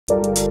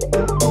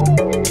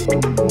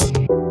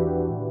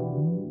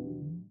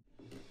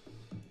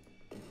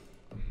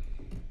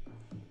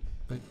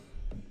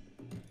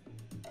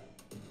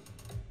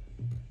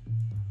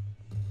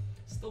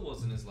Still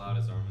wasn't as loud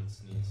as Armin's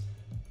sneeze.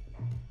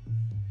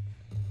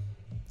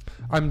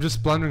 I'm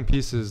just blundering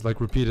pieces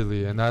like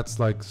repeatedly, and that's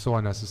like so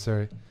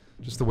unnecessary.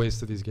 Just the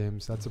waste of these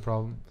games. That's a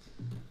problem.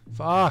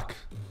 Fuck.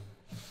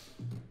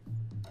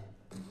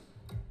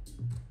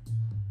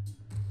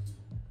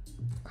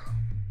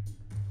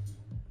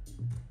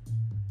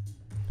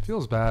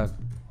 Feels bad.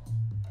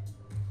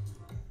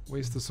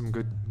 Wasted some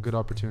good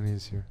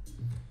opportunities here.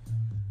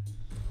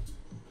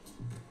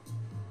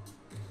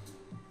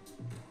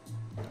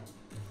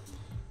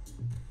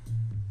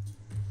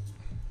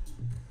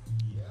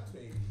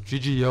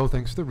 GG yo,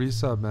 thanks for the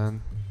resub,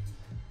 man.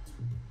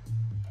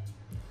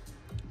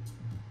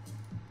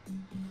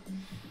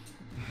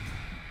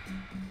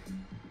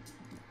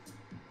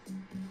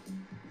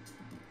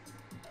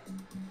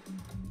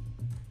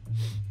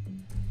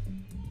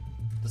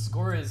 The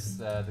score is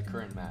the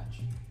current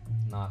match,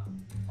 not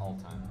all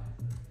time.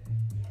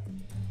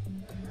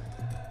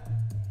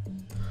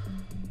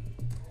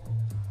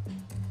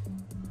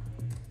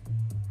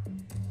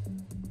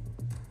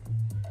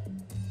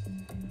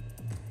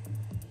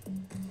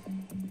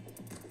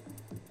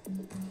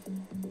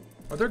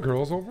 Are there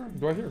girls over?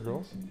 Do I hear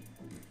girls?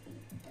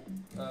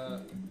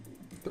 Well,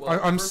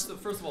 I'm first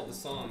of all, the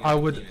song. I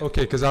would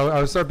okay, because I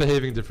would start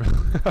behaving different.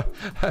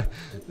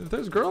 If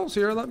there's girls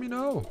here, let me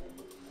know.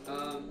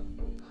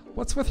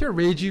 What's with your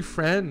ragey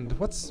friend?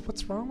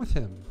 What's wrong with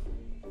him?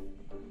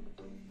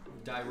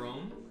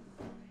 Dyrone.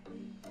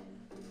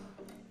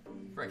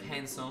 Frick,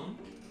 HANSEN.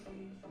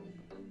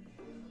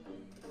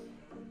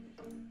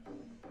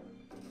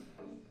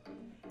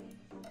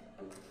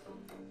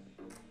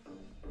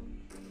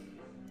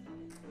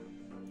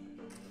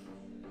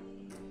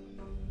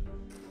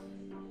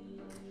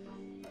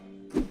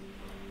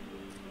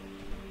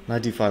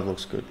 Knight d5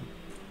 looks good.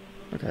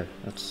 Okay,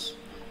 that's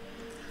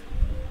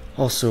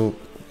also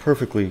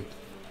perfectly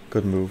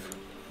good move.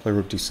 Play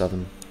rook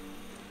d7.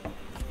 I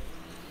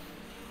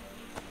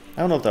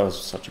don't know if that was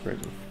such a great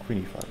move.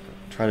 Queen e5.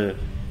 Try to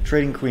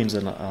trading queens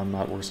and I'm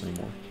not worse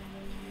anymore.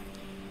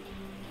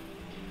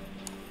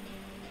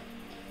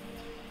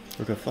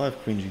 Rook f5,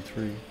 queen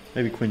g3,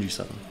 maybe queen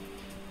g7.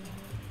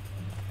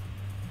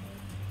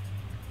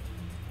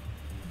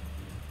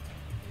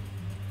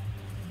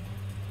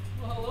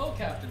 Well, hello,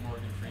 Captain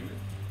Morgan Freeman.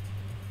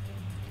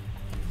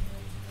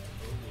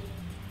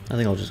 I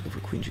think I'll just go for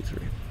queen g3.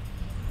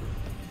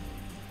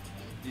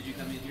 Did you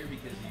come in here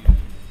because you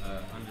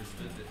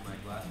understood that my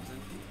glass was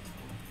empty?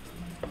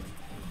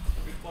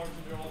 Good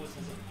bartender always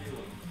has a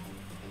feeling.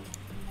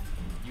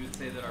 You would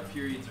say that our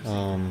periods are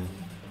secret.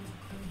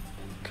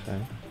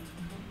 Okay.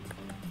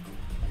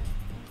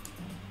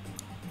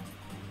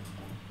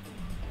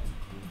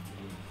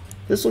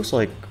 This looks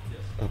like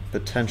a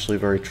potentially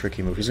very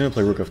tricky move. He's going to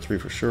play rook f3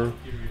 for sure.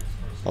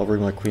 I'll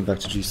bring my queen back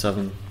to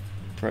g7.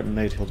 Threaten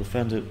mate, he'll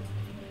defend it.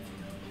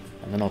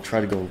 And then I'll try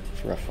to go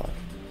for f5.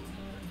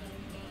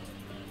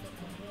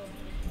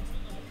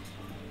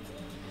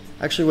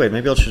 Actually, wait,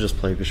 maybe I should just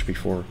play bishop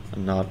e4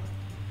 and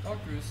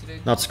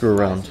not screw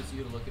around.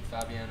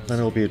 Then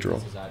it'll be a draw.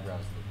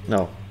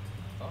 No.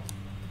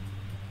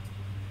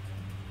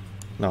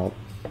 No.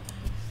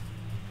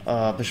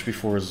 Bishop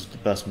e4 is the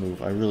best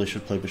move. I really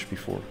should play bishop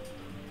e4.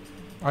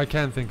 I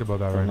can't think about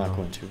that right now. I'm not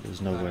going to.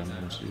 There's no way I'm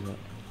going to do that.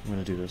 I'm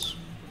going to do this.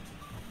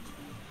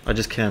 I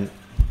just can't.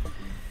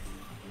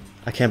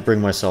 I can't bring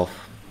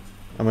myself.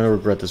 I'm going to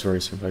regret this very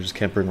soon, but I just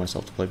can't bring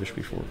myself to play bishop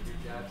e4.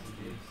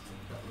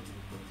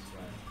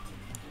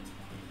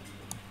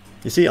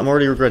 You see, I'm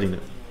already regretting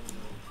it.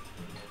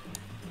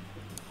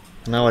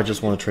 Now I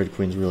just want to trade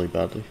queens really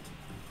badly.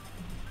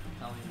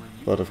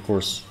 But of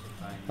course,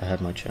 I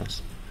had my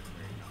chance.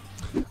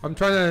 I'm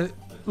trying to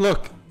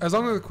look. As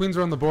long as the queens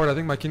are on the board, I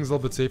think my king's a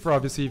little bit safer.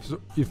 Obviously,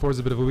 e4 is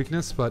a bit of a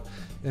weakness, but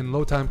in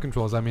low time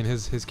controls, I mean,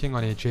 his king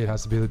on h8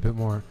 has to be a little bit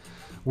more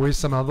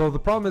worrisome. Although the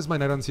problem is my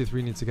knight on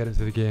c3 needs to get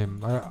into the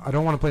game. I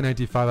don't want to play knight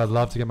d5. I'd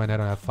love to get my knight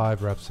on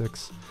f5 or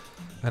f6,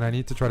 and I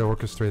need to try to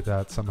orchestrate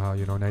that somehow.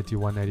 You know, knight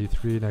d1, knight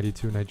e3, knight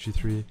e2, knight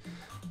g3.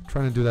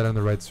 Trying to do that in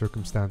the right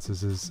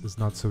circumstances is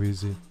not so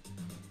easy.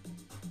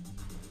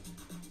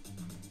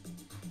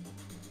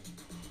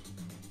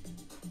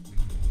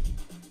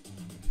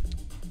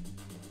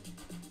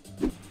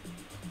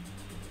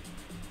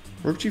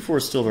 Rook g4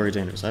 is still very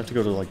dangerous. I have to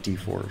go to like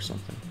d4 or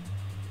something.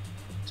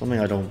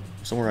 Somewhere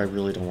I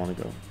really don't want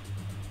to go.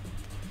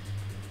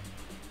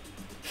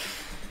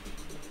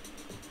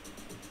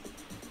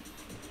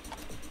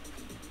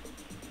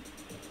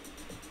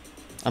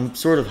 I'm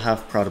sort of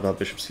half proud about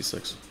bishop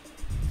c6.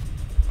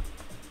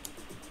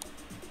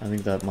 I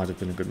think that might have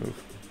been a good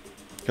move.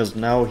 Because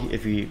now,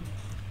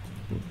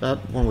 that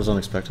one was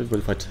unexpected, but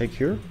if I take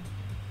here,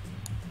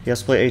 he has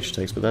to play h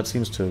takes, but that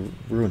seems to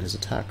ruin his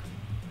attack.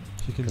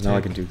 Because now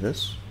I can do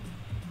this.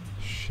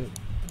 Shit.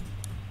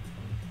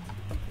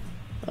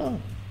 Oh.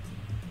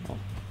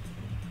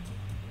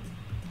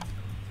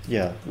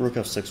 Yeah, rook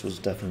f6 was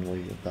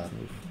definitely a bad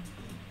move.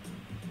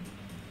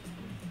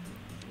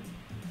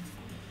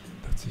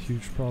 That's a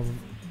huge problem.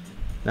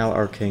 Now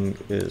our king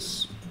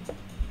is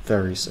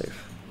very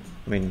safe.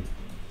 I mean,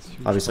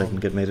 I obviously I can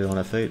get mated on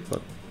f8,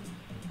 but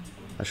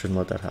I shouldn't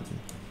let that happen.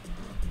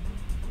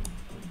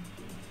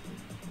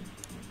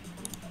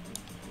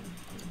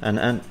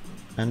 And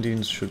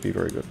endings should be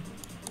very good.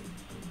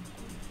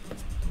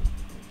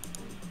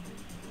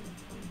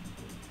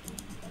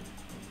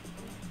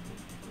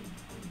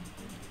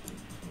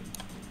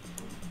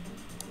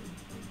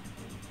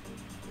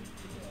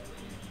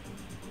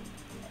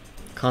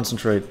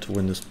 Concentrate to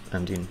win this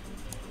ending.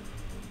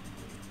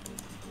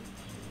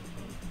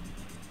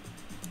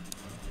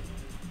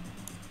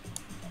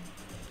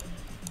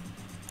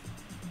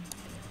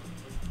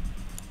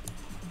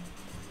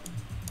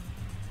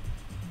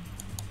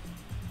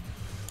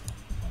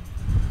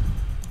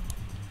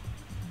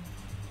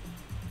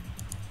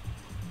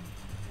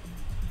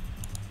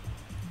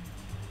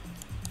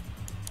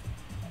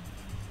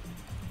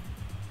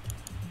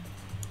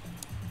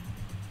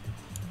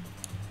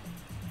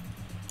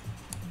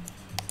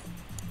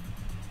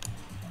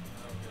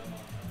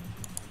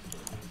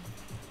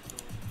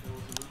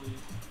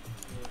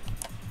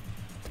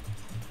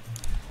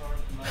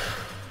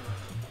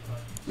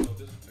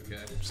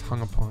 just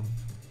hung upon.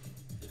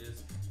 It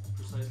is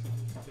precisely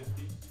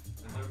 50-50,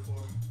 and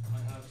therefore I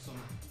have some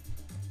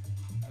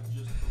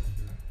adjustments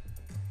here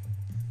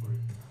for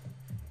you.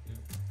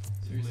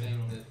 So you're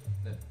saying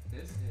that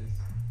this is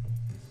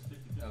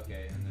 50-50.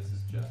 okay, and this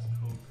is just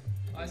Coke.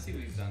 I see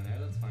what you've done there.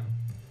 That's fine.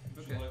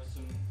 Would Okay. you like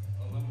some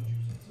lemon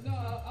juice? No,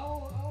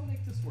 I'll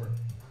make this work.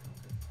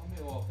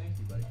 Well, thank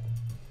you, buddy.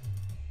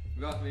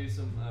 We got maybe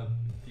some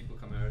people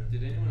coming out.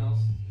 Did anyone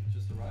else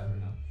just arrive or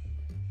not?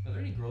 Are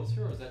there any girls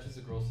here, or is that just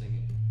a girl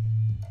singing?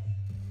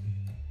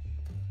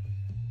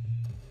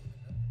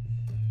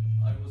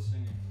 I was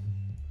singing.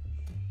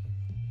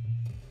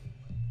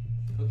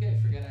 Okay,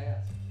 forget I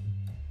asked.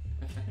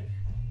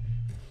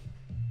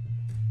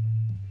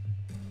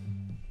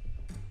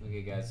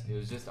 Okay, guys, it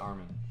was just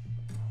Armin.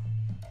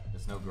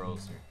 There's no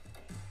girls here.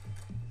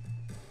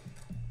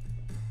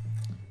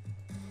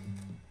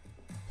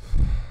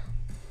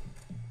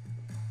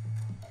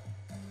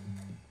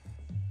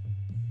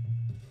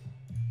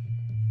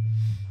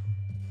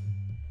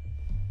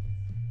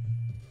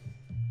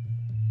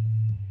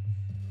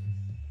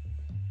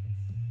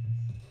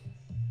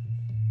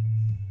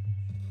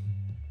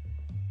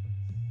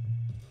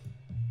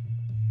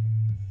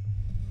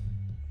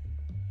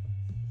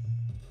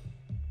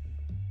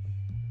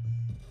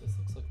 This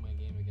looks like my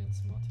game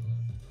against Motilev.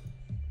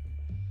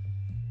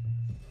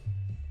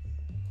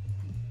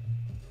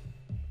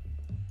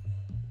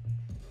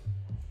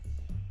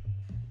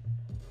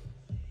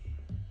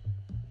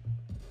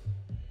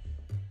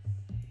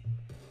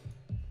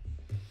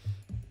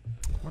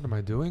 What am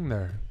I doing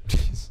there?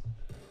 Jeez.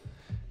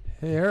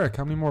 Hey Eric,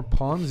 how many more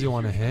pawns do you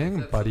want to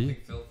hang, buddy?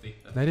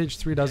 Knight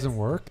h3 doesn't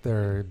work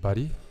there,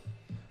 buddy.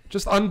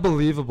 Just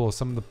unbelievable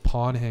some of the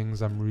pawn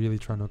hangs I'm really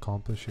trying to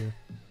accomplish here.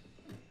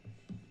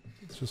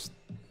 It's just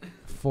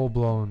full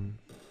blown.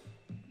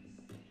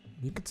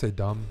 You could say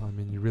dumb. I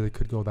mean, you really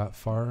could go that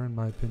far, in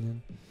my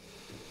opinion.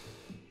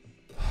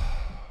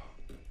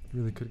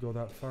 You really could go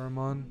that far,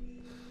 Amon.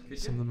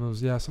 Some of the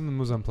moves, yeah, some of the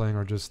moves I'm playing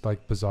are just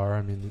like bizarre.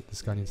 I mean,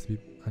 this guy needs to be.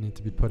 I need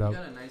to be put out. You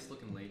got a nice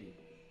looking lady.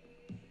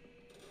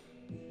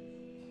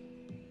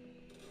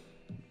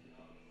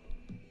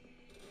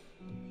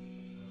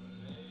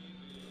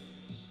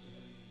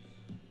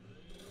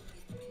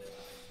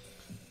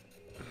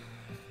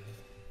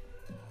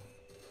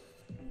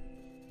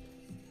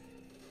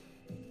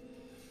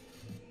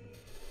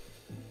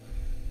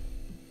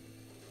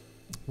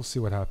 We'll see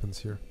what happens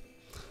here.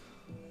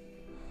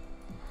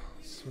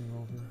 Swing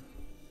over.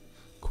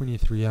 Queen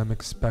e3 I'm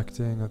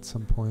expecting at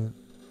some point.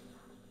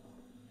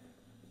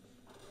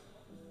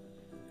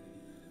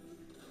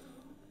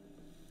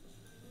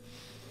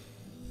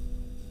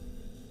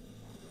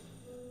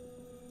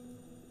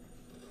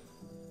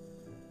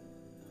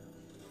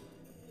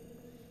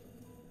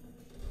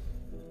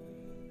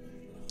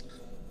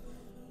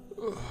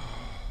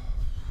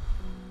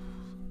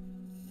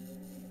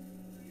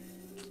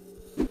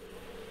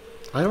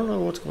 I don't know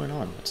what's going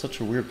on. It's such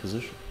a weird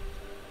position.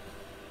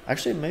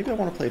 Actually, maybe I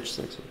want to play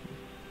h6.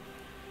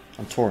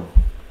 I'm torn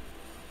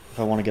if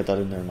I want to get that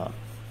in there or not.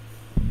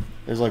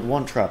 There's like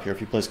one trap here. If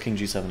he plays king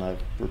g7, I have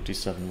rook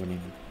d7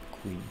 winning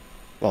queen.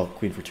 Well,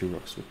 queen for two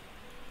rooks with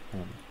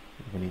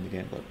winning the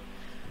game, but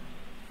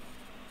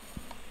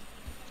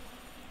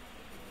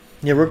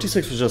yeah, rook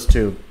d6 was just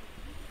too.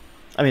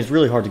 I mean, it's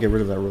really hard to get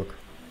rid of that rook.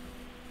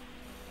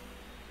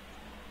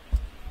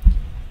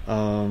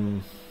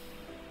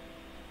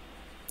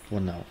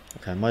 What now?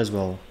 Okay, I might as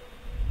well.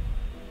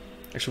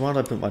 Actually, why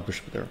don't I put my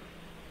bishop there?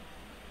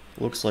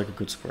 Looks like a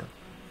good square.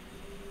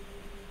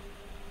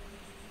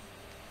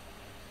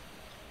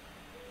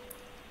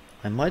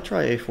 I might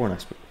try a4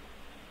 next, but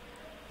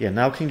yeah,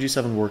 now king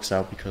g7 works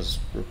out because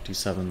rook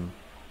d7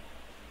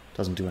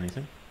 doesn't do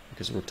anything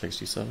because rook takes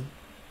d7.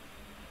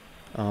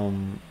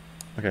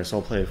 Okay, so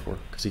I'll play a4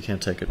 because he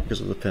can't take it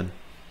because of the pin.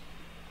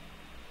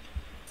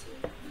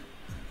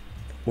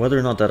 Whether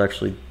or not that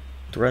actually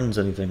threatens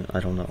anything,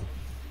 I don't know.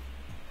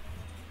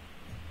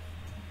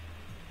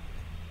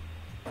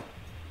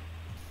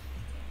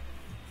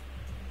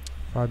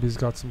 Fabi's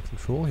got some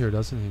control here,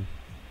 doesn't he?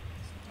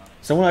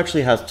 Someone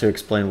actually has to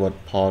explain what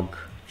Pog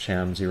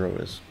Cham 0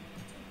 is.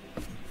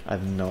 I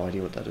have no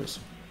idea what that is.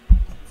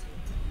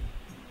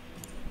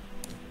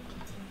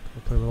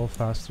 I'll play a little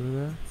faster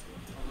there.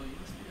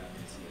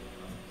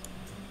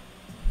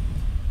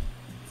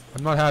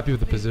 I'm not happy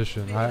with the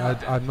position.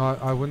 I'm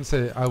not. I wouldn't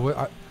say.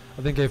 I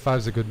think A5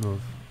 is a good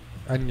move.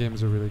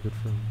 Endgames are really good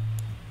for him.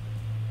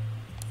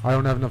 I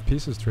don't have enough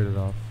pieces traded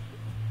off.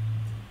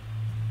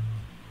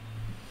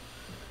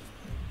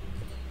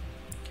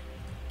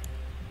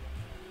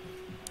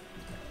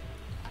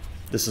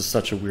 This is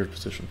such a weird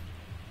position.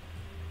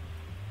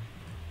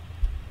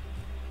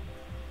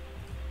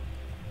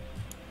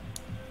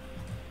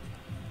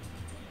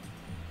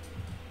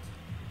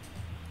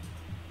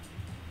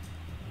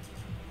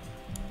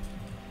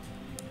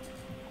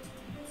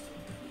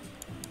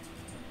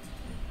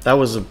 That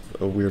was a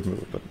weird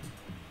move, but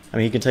I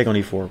mean he can take on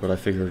e4, but I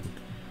figured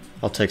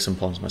I'll take some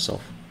pawns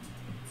myself.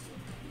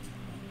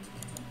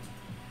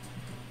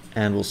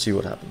 And we'll see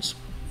what happens.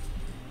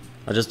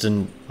 I just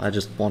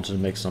wanted to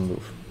make some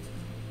move.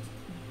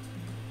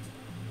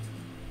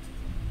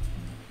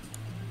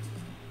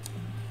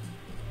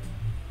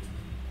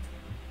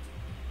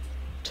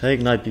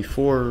 Take knight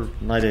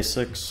b4, knight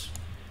a6,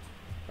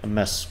 a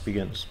mess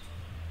begins.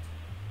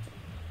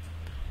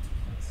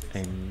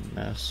 A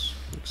mess,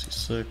 rook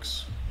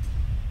c6.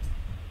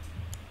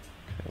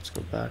 Okay, let's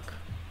go back.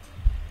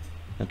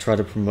 And try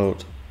to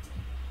promote.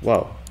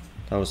 Wow,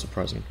 that was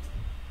surprising.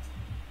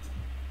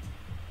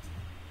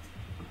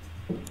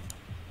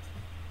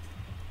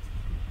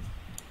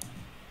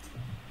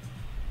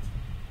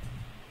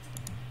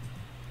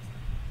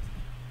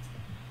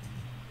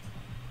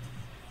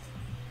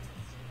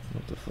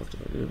 What the fuck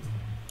did I do?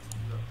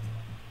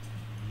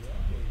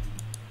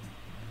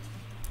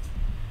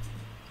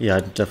 Yeah, I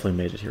definitely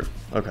made it here.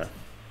 Okay.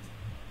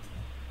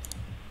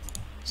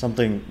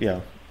 Something,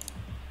 yeah.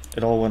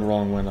 It all went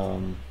wrong when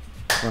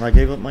I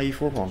gave up my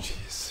e4 pawn.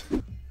 Jeez.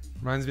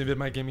 Reminds me a bit of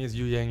my game against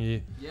Yu Yang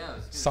Yi. Yeah,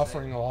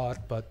 Suffering a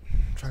lot, but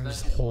trying to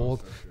just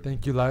hold.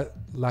 Thank you,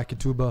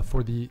 Lakituba,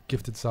 for the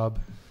gifted sub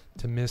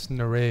to Miss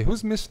Nare.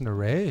 Who's Miss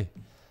Nare? I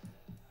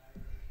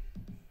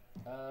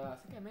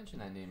think I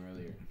mentioned that name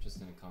earlier, just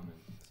in a comment.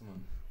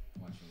 Someone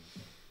watching.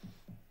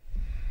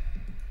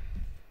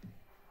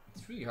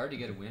 It's really hard to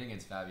get a win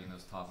against Fabi in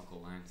those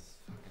topical lines.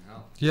 Fucking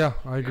hell. Yeah,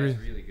 I agree.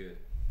 He's really good.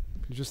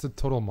 He's just a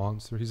total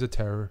monster. He's a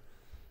terror.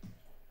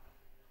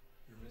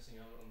 You're missing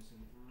out on some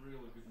really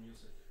good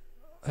music.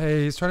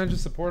 Hey, he's trying to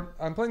just support.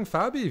 I'm playing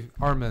Fabi,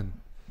 Armin.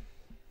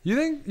 You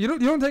think you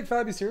don't take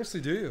Fabi seriously,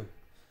 do you?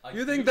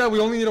 You think that we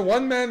only need a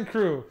one-man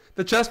crew?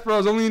 The chess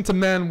bros only need to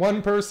man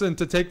one person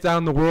to take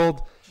down the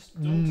world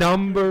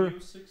number.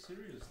 Music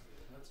serious.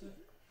 That's it.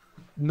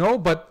 No,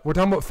 but we're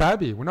talking about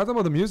Fabi. We're not talking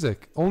about the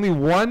music. Only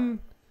one.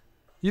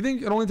 You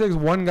think it only takes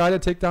one guy to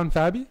take down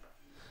Fabi?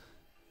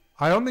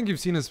 I don't think you've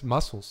seen his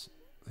muscles.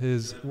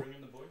 His. Did I bring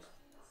in the boys?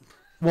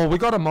 Well, we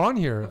got him on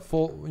here,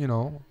 full,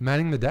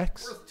 manning the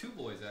decks. We're two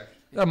boys actually.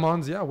 Yeah,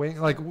 Mon's, waiting.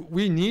 Like,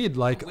 we need,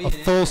 like, a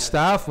Waiting full in.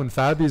 staff when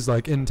Fabi's,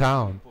 like, in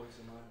town. Boys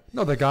and I.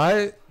 No, the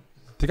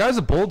guy's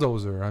a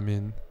bulldozer. I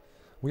mean,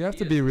 we have He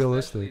to is, be especially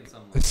realistic. in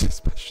some ways. It's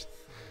especially.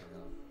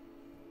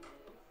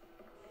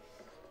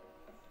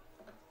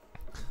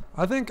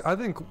 I think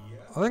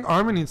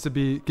Armin needs to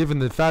be given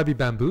the Fabi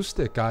bamboo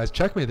stick, guys.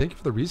 Checkmate. Thank you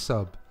for the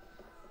resub.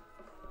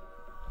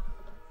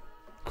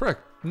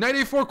 Correct. Knight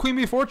a4, queen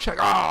b4, check.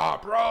 Ah,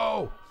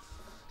 bro.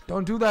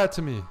 Don't do that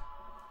to me.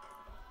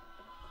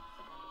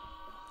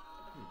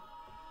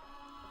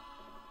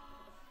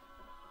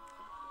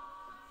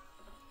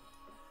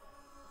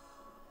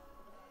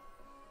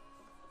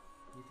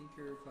 You think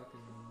you're fucking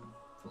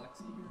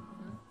flexy here?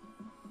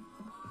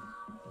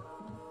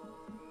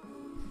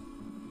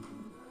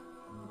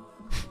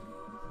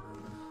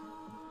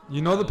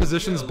 You know the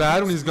position's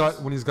bad when he's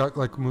got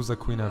like moves like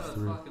queen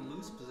f3. Fucking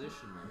loose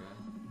position, my guy.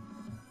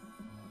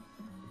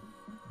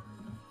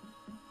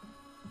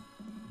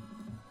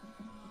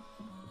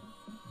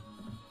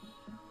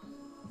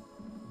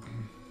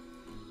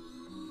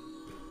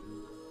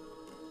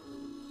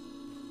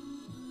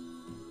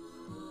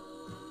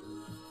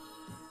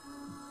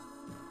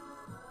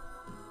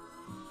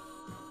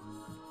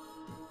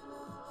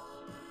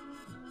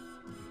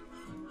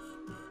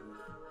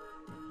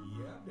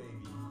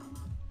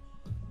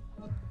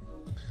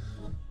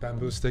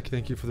 Bamboo stick,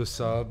 thank you for the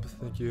sub.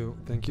 Thank you.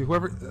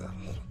 Whoever.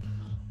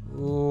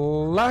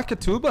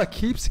 Lakatuba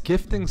keeps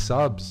gifting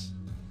subs.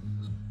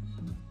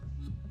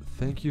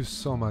 Thank you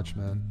so much,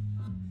 man.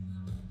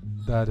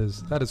 That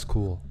is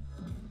cool.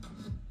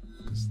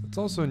 'Cause it's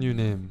also a new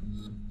name.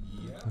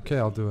 Okay,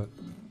 I'll do it.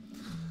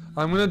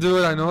 I'm gonna do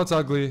it. I know it's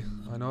ugly.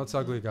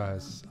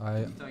 Guys. You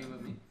talking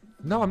about me?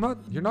 No, I'm not.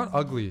 You're not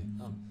ugly.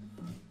 Oh.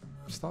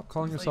 Stop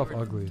calling I thought yourself you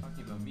were ugly.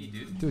 Talking about me,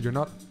 dude. Dude, you're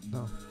not.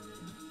 No.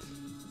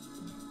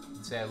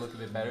 say I look a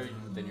bit better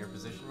than your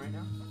position right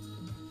now?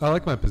 I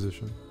like my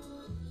position.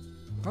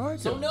 I like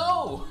So it.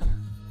 no!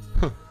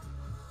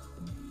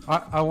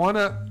 I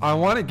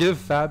wanna give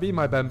Fabi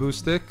my bamboo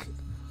stick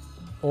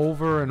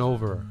over and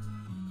over.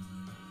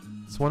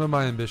 It's one of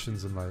my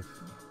ambitions in life.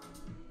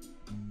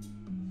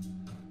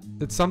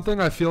 It's something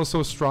I feel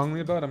so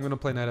strongly about. I'm gonna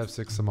play knight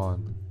f6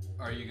 Simon.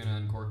 Are you gonna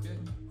uncork it?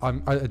 I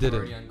did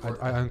Already it.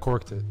 uncorked I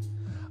uncorked it.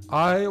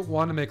 I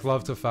want to make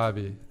love to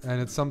Fabi, and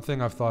it's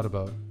something I've thought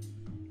about.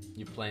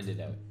 You planned it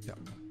out. Yeah.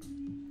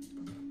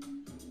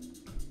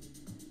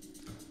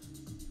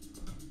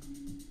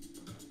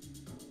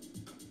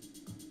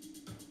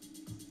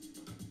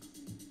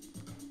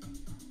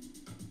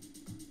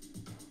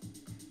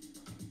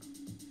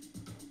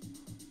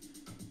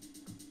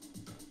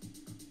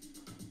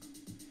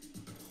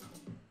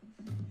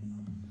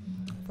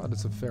 I thought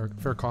it's a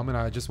fair comment.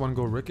 I just want to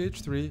go rook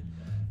h3,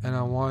 and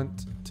I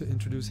want to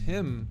introduce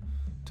him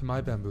to my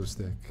bamboo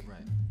stick. Right.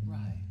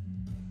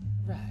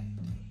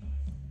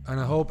 And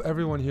I hope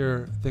everyone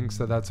here thinks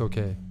that that's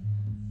okay,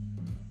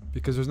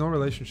 because there's no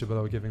relationship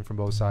without giving from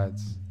both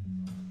sides.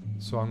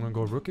 So I'm going to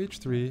go rook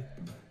h3,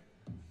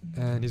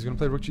 and he's going to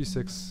play rook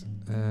g6,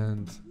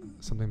 and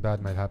something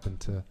bad might happen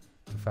to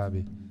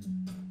Fabi.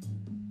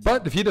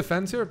 But if he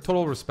defends here,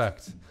 total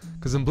respect.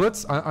 Because in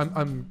Blitz,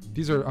 I'm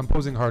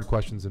posing hard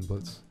questions in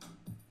Blitz.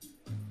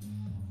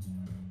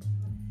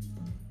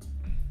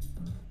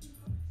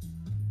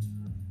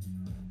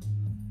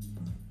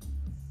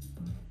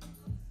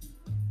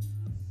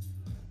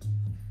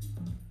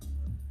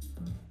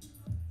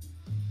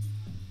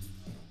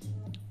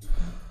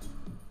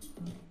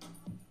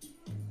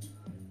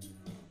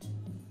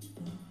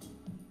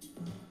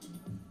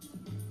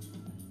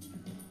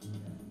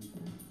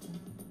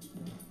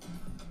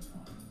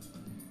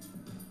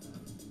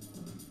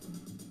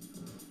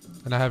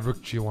 And I have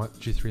rook g1,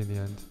 g3 in the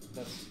end.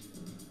 That's,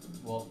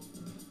 well,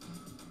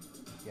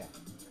 yeah.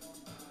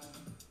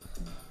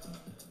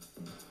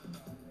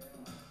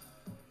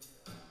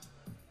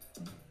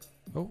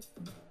 Oh,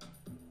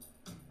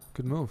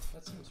 good move.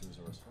 That seems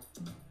resourceful.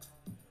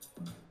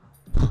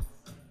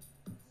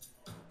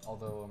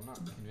 Although I'm not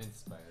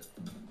convinced by it.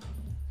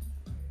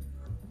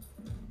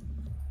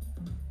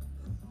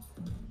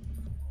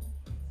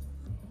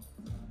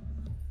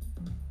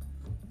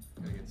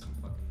 Gotta get some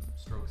fucking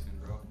strokes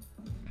in, bro.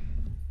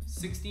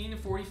 16 to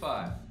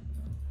 45.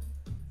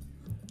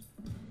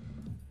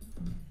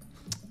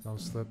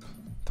 Mouse slip.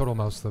 Total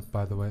mouse slip,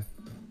 by the way.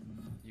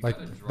 You Like,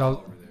 gotta that draw was-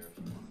 over there if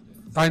you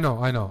wanted it.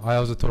 I know. I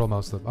was a total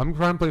mouse slip. I'm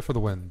trying to play for the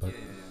win, but Yeah.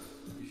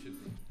 You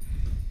should be.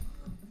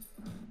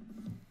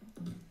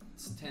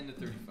 It's 10 to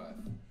 35.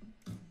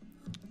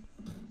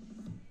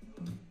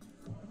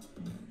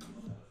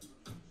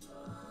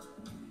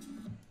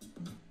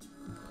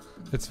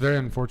 it's very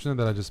unfortunate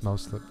that I just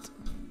mouse slipped.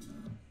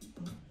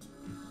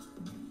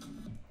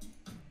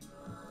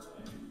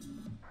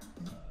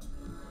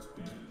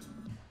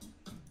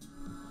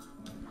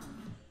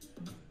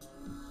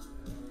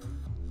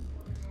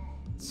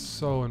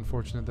 So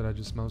unfortunate that I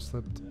just mouse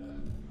slipped.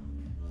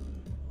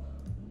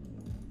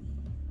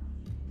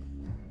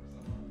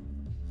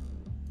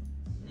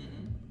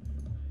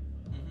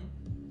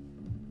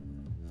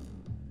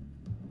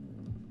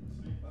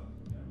 Just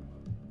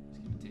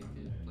gonna take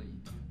it, play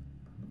E2.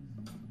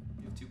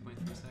 You have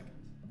 2.3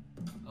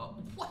 seconds. Oh,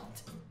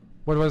 what?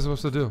 What was I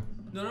supposed to do?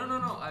 No.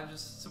 I'm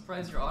just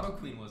surprised your auto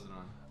queen wasn't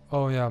on.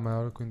 Oh yeah, my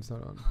auto queen's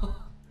not on.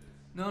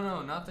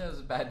 No, not that it was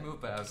a bad move,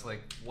 but I was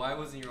like, why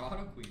wasn't your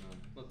auto queen on?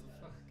 What the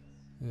fuck?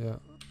 Yeah.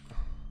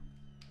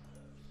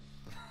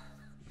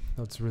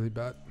 That's really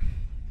bad.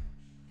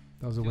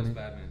 That was a Feels winning.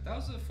 bad, man. That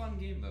was a fun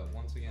game, though,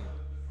 once again.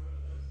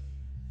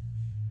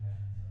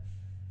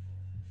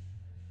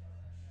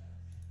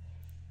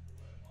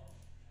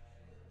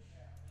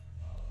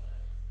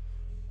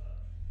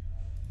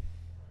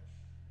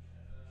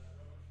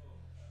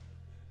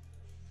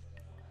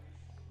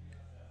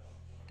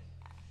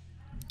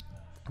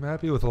 I'm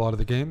happy with a lot of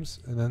the games,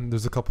 and then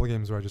there's a couple of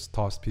games where I just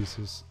tossed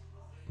pieces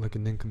like a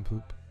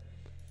nincompoop.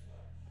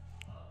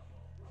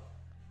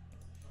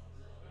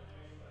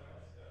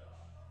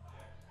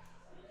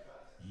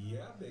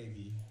 Yeah,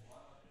 baby.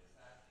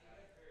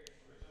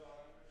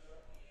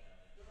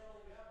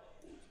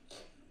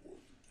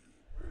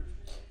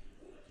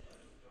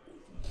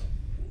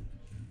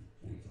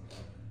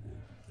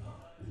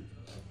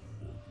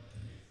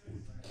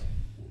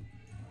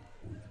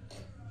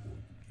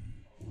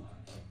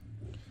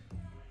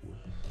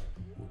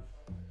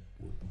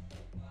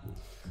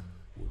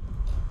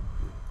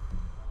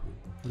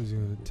 What is he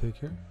going to take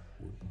here?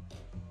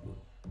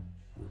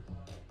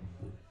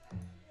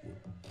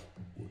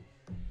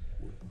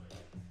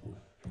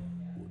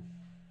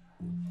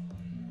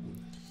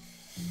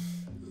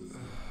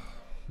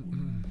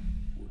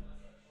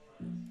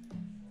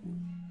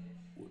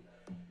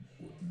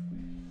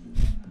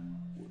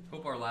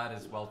 Hope our lad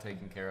is well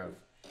taken care of.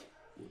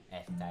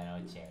 Esta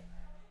noche.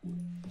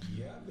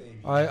 Yeah, baby.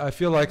 I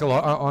feel like a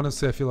lot.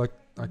 Honestly, I feel like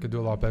I could do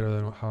a lot better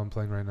than how I'm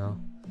playing right now.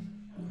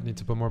 I need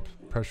to put more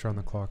pressure on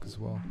the clock as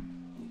well.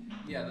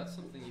 Yeah, that's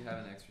something you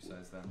haven't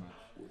exercised that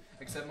much.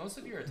 Except most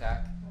of your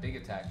big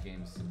attack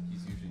games,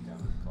 he's usually down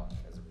the clock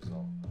as a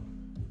result.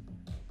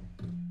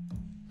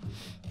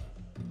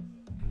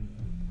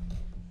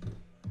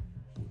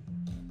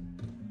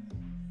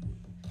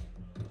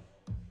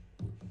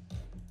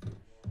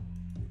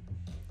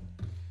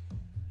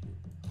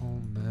 Oh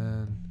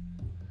man,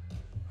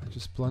 I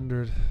just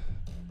blundered.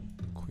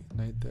 Queen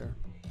knight there.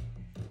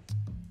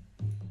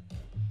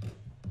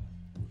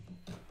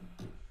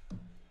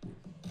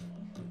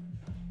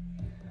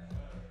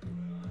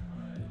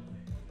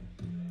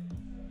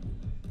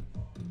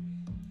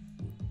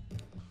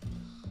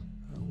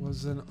 That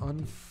was an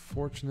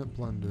unfortunate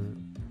blunder.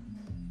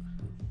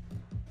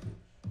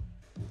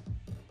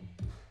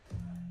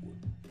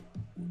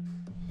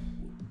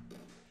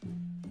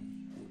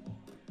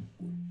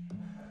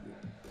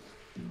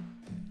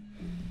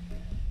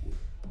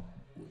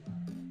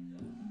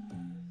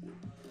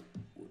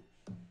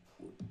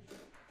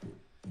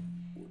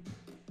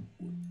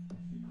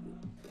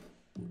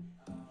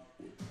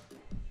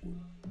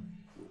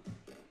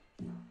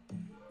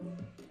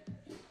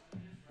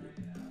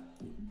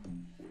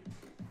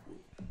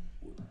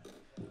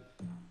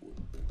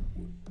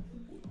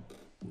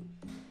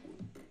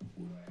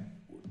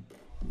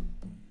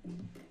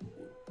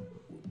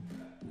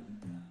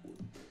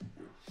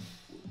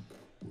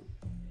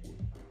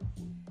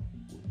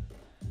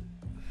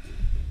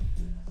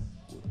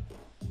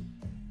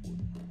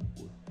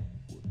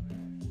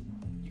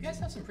 You guys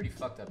have some pretty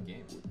fucked up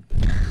games.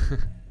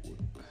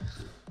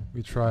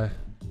 We try.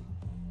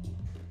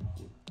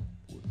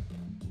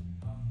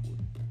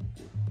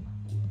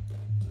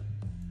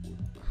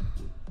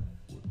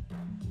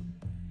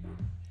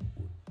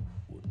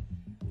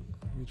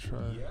 We try.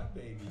 Yeah,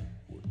 baby.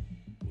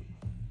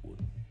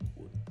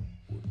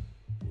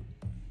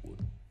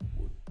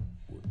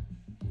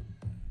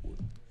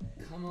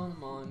 Come on,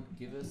 Mon,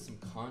 give us some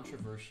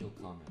controversial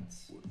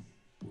comments.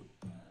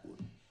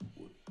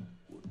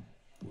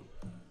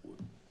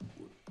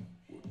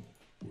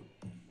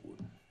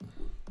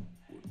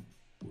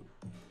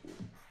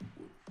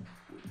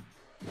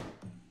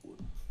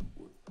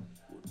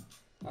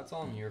 That's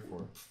all I'm here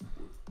for.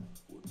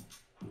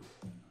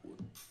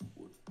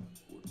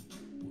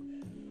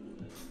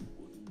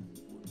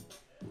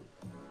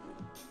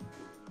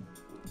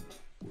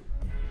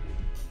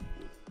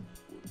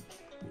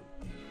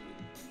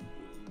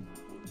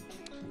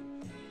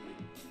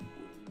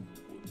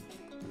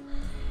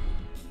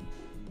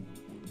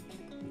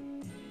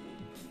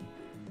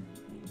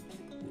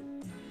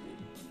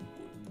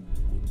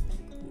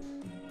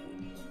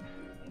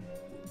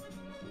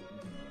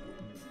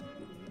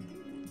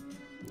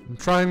 I'm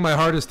trying my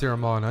hardest here,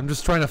 Amon. I'm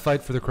just trying to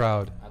fight for the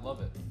crowd. I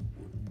love it.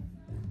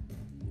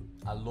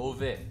 I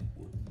love it.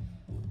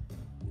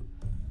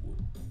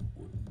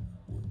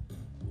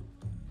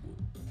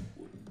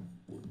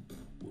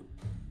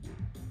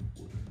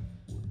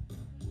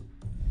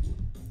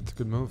 It's a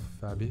good move,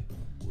 Fabi.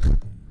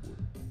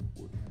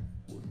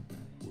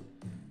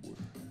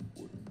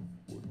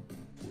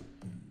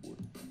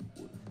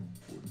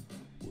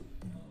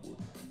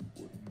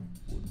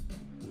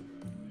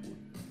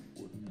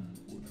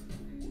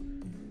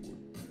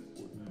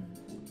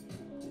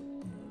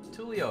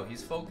 Tulio,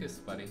 he's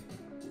focused, buddy.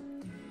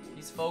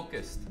 He's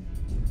focused.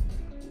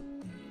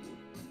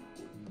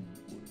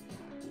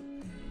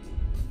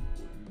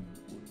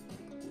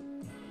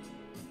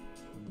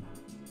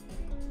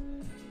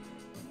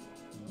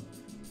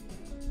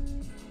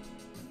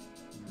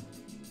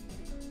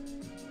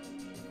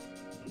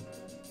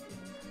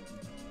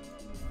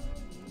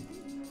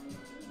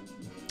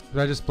 Did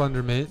I just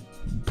blunder, mate?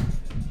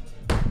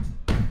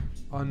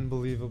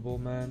 Unbelievable,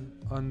 man.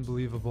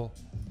 Unbelievable.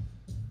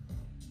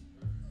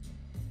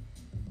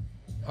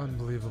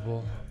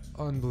 Unbelievable.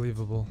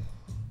 Unbelievable.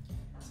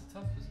 It's a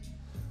tough position.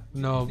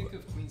 No, Think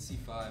of Queen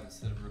C5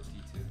 instead of Rook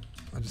D2.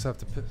 I just have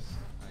to piss.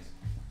 Nice.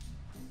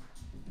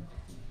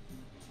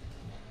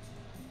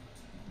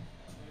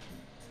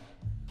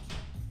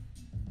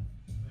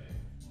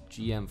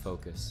 GM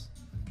focus.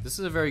 This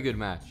is a very good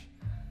match.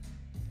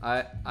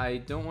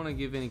 I don't want to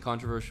give any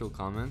controversial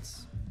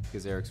comments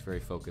because Eric's very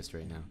focused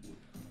right now.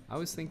 I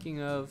was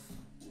thinking of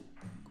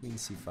Queen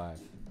C5.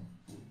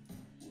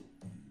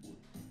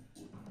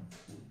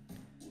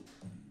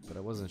 But I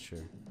wasn't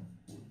sure.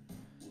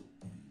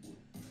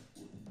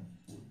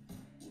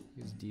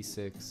 Here's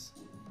D6.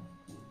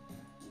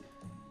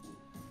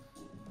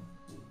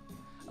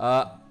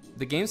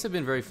 The games have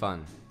been very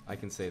fun. I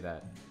can say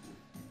that.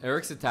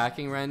 Eric's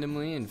attacking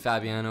randomly, and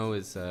Fabiano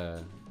is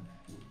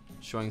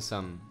showing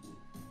some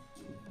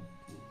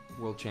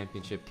World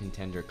Championship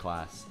contender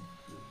class.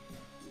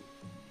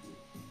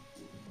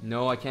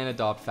 No, I can't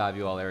adopt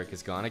Fabio while Eric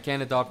is gone. I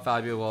can't adopt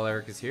Fabio while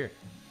Eric is here.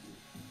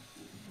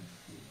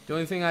 The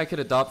only thing I could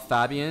adopt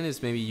Fabian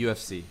is maybe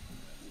UFC.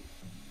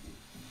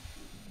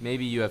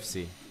 Maybe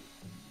UFC.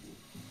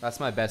 That's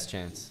my best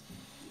chance.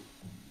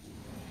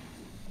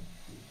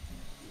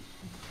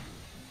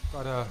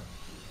 Gotta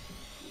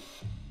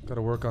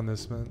work on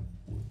this, man.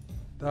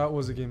 That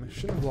was a game I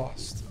should have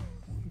lost.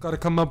 Got to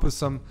come up with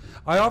some.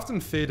 I often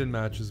fade in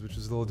matches, which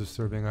is a little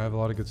disturbing. I have a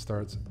lot of good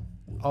starts.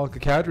 Alka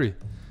Kadri,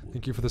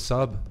 thank you for the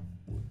sub.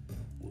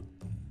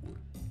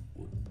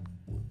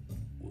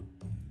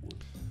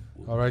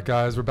 All right,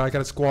 guys, we're back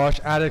at a Squash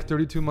Addict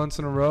 32 months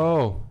in a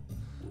row.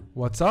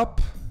 What's up,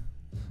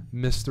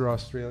 Mr.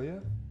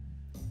 Australia?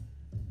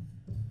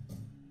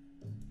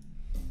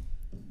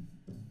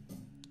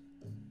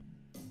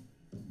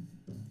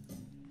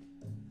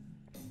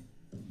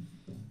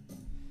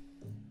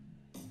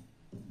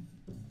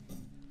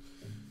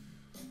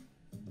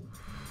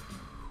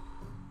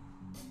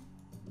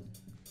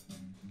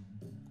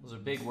 Those are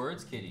big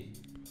words, Kitty.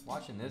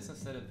 Watching this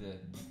instead of the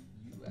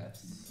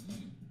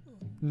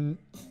UFC.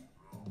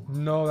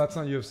 No, that's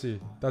not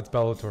UFC. That's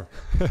Bellator.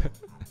 Isn't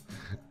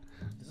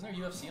there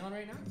UFC on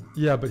right now?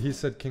 Yeah, but he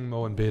said King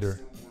Mo and Bader,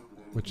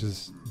 which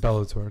is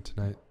Bellator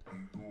tonight.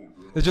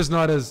 It's just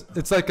not as...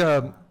 It's like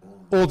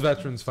old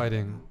veterans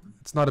fighting.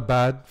 It's not a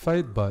bad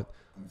fight, but...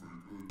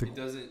 It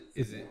doesn't...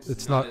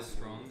 It's not as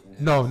strong?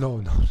 No,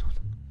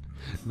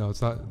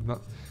 it's not...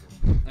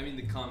 I mean,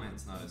 the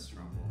comment's not as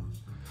strong.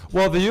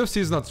 Well, the UFC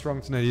is not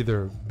strong tonight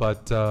either,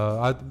 but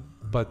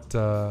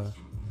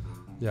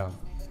yeah.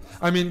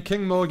 I mean,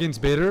 King Mo against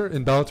Bader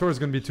in Bellator is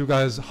going to be two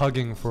guys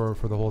hugging for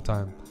the whole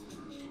time.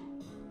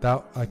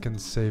 That I can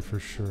say for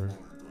sure.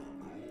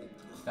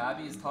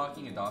 Fabi is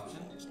talking adoption?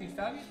 Dude,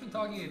 Fabi's been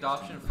talking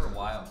adoption for a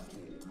while.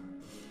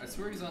 I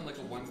swear he's on like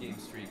a 1-game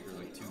streak or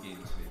like 2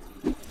 games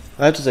maybe.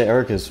 I have to say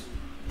Eric is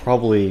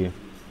probably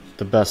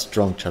the best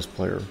drunk chess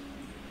player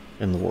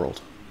in the world.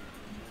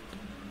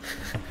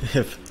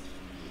 if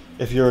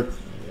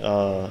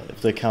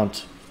the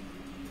account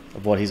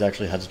of what he's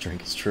actually had to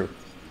drink is true.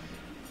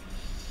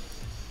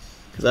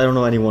 Because I don't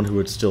know anyone who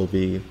would still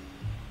be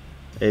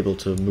able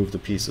to move the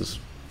pieces.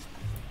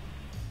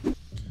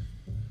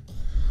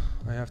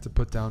 I have to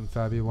put down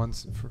Fabi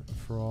once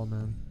for all,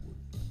 man.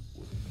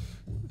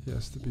 He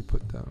has to be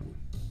put down.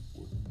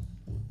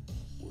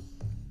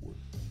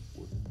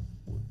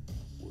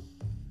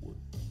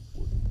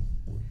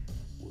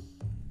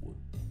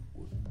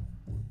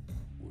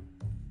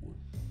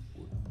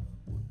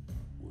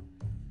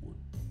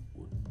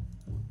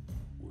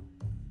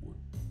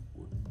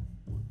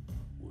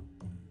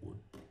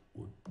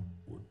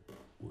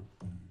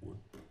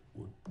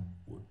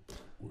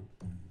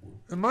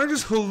 Am I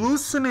just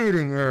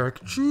hallucinating,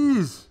 Eric?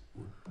 Jeez.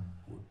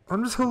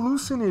 I'm just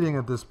hallucinating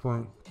at this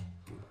point.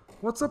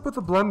 What's up with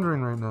the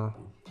blundering right now?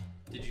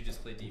 Did you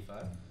just play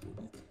D5?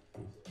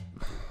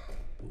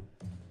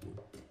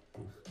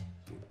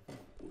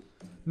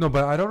 No,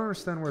 but I don't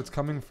understand where it's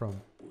coming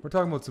from. We're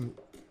talking about some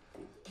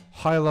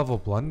high-level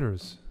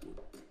blunders.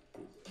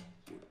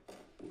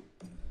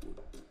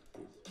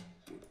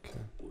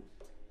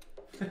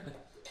 Okay.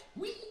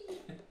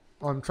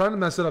 I'm trying to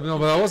mess it up. No,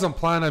 but I wasn't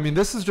planning. I mean,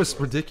 this is just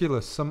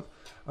ridiculous. I'm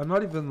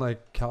not even like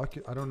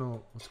I don't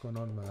know what's going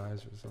on in my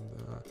eyes or something.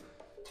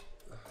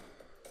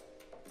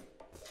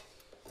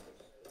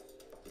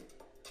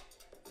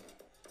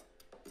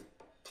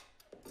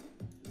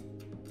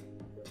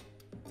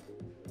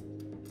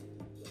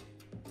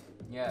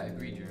 Yeah, I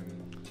agree, Jeremy.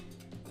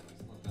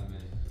 It's not that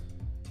many.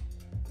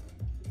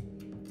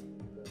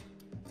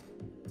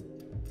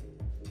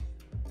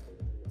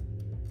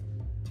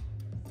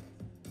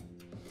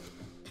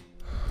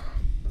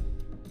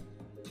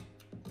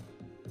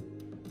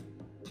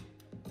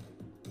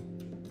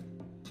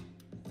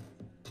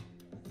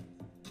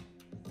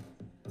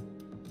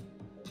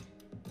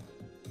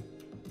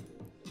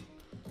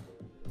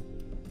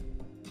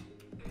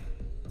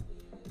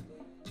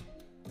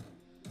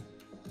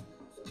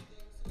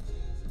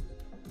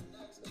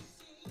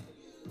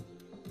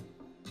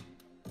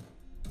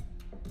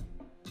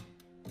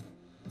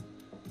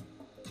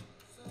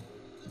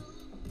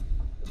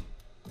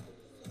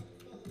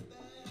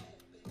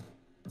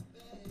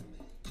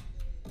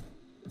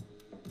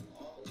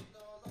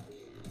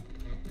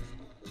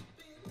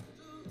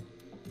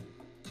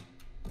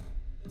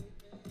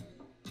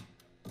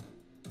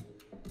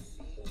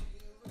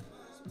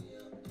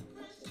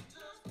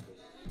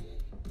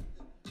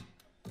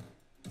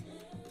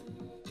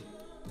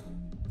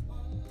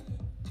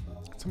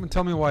 Someone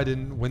tell me why I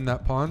didn't win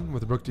that pawn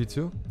with rook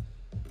d2.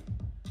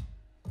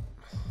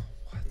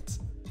 What?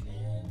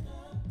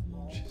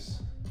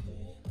 Jeez.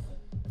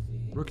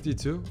 Rook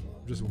d2?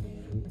 Just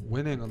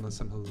winning unless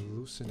I'm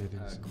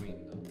hallucinating. Queen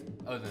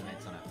though. Oh, the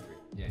knight's on f3.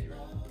 Yeah, you're right.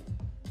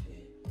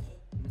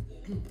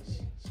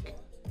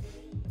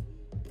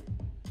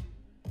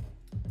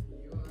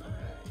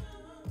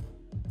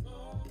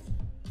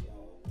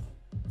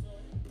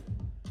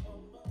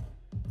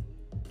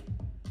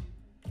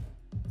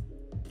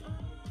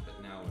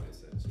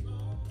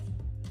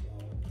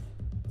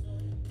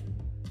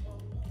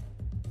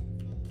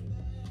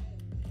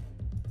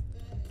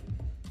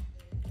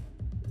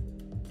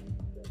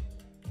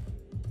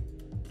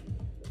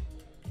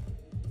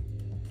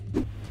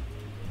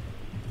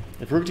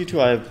 If rook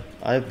d2,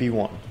 I have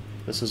b1.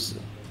 This is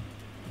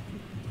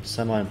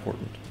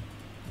semi-important.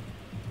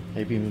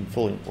 Maybe even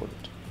fully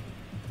important.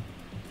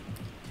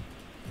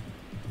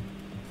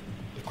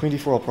 If Queen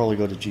d4, I'll probably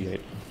go to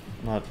g8.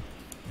 Not...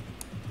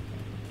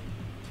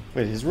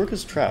 Wait, his rook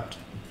is trapped.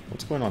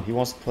 What's going on? He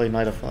wants to play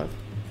knight f5.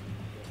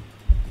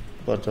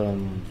 But, I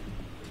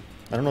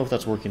don't know if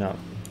that's working out.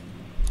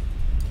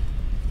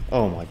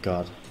 Oh my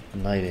god.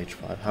 Knight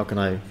h5. How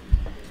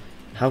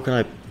can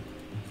I...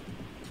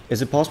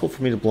 Is it possible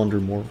for me to blunder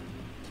more?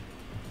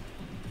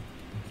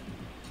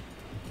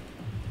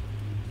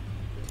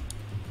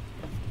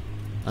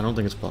 I don't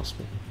think it's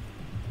possible.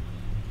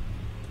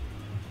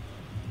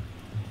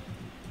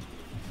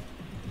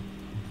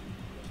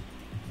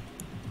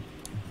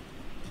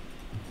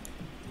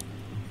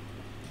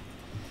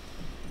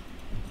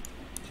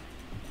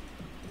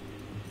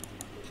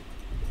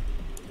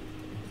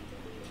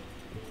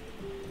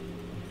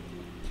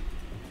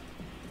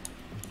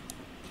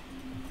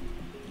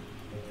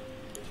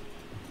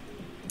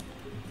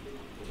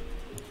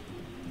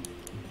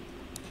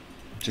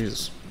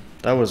 Jesus.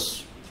 That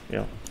was...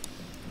 yeah.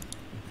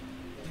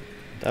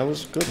 That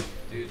was good.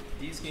 Dude,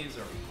 these games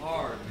are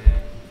hard,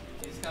 man.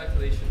 These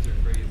calculations are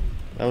crazy.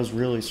 That was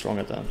really strong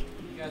at the end.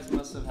 You guys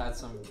must have had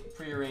some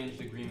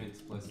prearranged agreements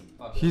to play some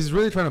fuck. He's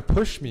really trying to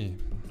push me.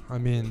 I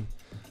mean,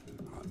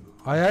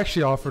 I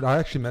actually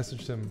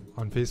messaged him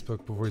on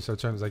Facebook before he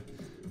started trying. I was like,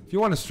 if you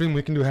want to stream,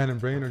 we can do hand and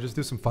brain or just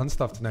do some fun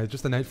stuff tonight.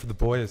 Just a night for the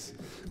boys.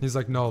 And he's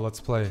like, no, let's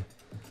play.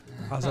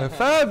 I was like,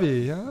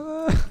 Fabi.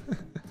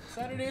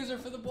 Saturdays are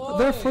for the boys.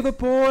 They're for the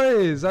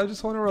boys. I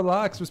just want to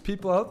relax. There's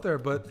people out there,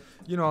 but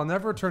you know, I'll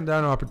never turn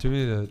down an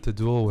opportunity to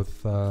duel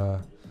with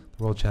the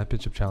World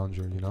Championship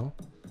challenger. You know,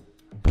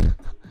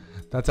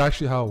 that's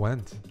actually how it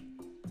went.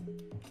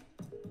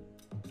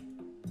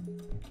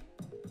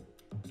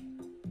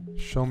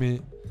 Show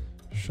me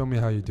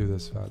how you do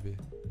this, Fabi.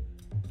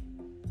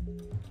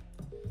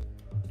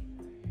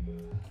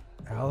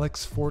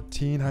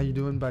 Alex14, how you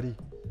doing, buddy?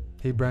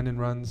 Hey, Brandon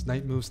Runs,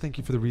 Night Moves. Thank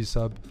you for the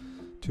resub,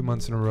 2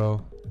 months in a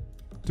row.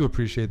 Do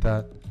appreciate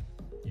that.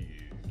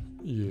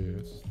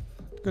 Yes.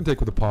 Gonna take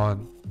with a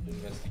pawn.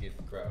 Investigate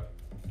the crowd.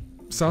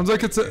 Sounds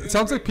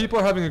like people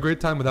are having a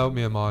great time without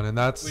me, Amon, and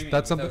that's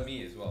something. Without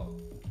me as well.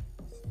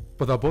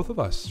 Without both of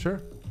us,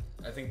 sure.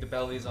 I think the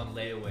bellies on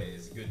layaway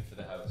is good for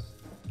the house.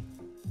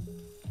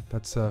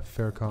 That's a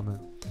fair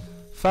comment.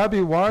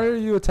 Fabi, why are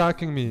you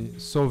attacking me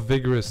so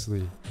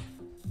vigorously?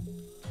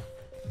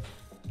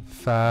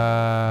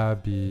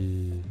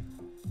 Fabi.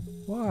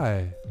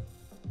 Why?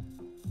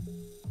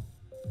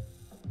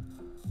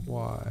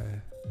 Why?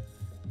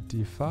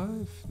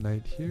 D5,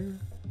 knight here.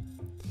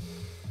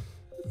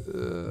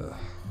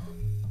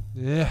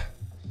 Yeah.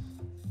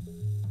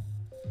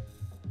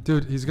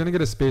 Dude, he's gonna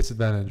get a space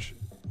advantage.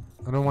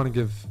 I don't want to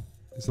give...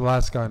 He's the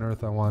last guy on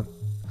Earth I want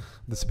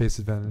the space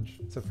advantage,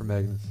 except for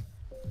Magnus.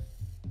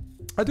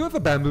 I do have a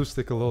bamboo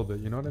stick a little bit,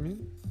 you know what I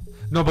mean?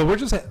 No, but we're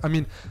just... I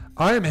mean,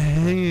 I am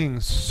hanging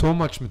so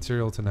much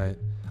material tonight.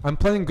 I'm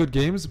playing good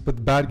games, but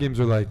the bad games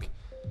are like...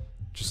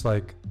 Just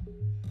like...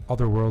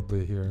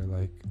 otherworldly here.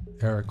 Like,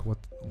 Eric, what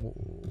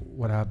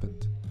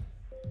happened?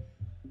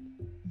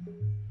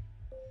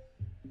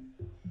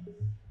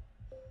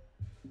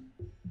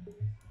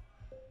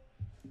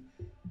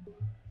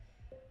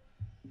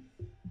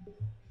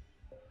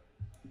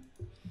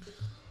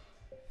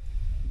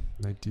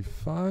 Knight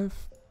d5.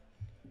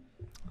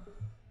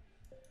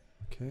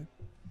 Okay.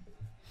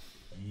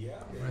 Yeah,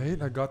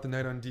 Right, I got the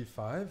knight on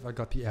d5. I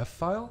got the f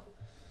file.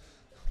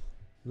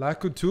 La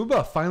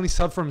Kutuba finally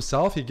subbed for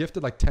himself. He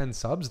gifted like 10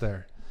 subs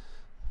there.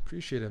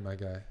 Appreciate it, my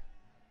guy.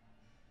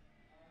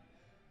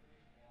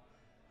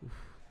 Oof.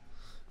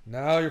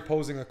 Now you're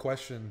posing a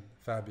question,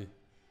 Fabi.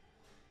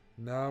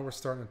 Now we're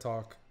starting to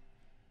talk.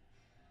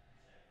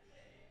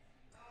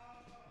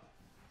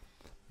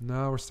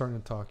 Now we're starting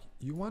to talk.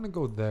 You want to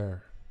go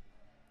there.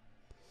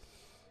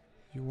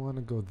 You want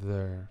to go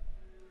there.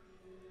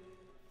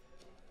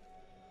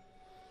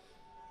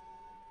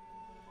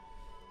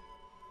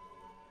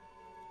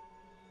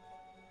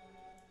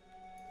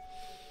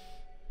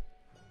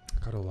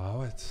 Gotta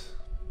allow it.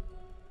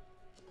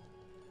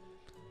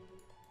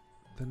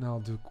 Then I'll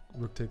do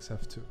rook takes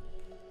f2.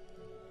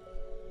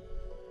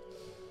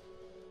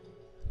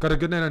 Got a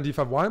good knight on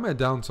d5. Why am I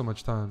down so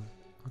much time?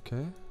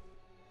 Okay.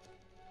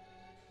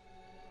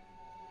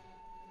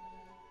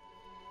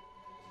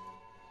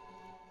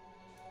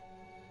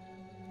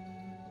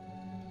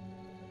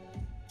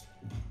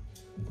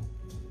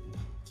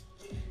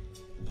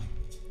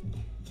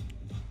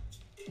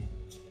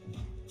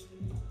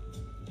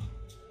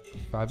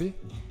 Fabi?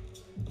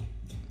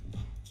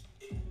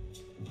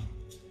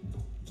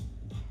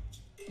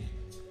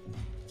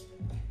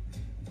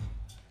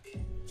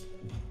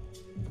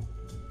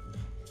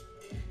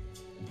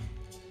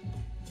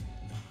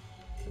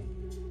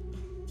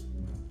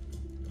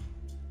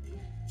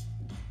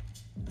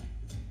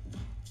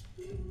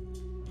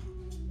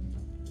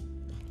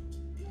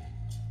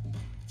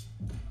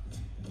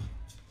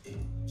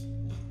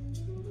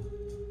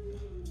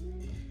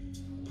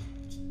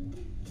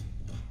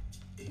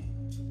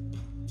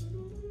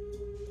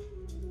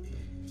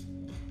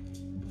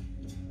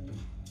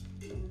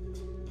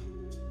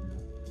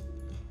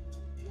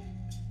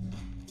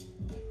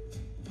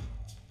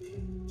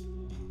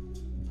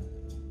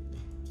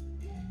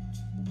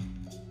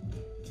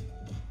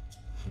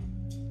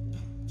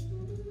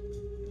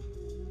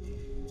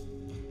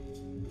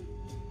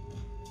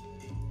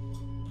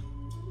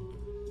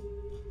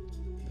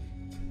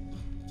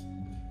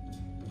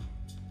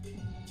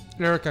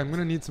 Eric, I'm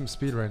gonna need some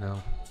speed right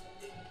now.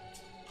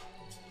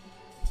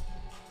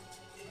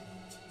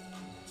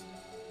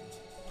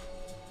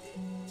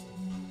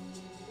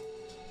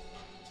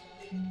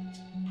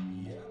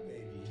 Yeah,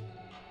 baby.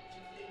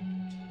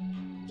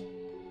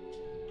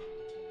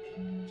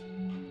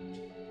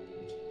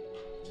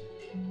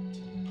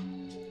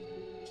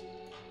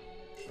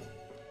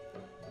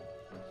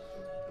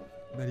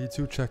 Knight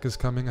e2 check is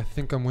coming. I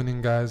think I'm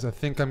winning, guys. I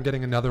think I'm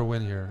getting another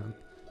win here.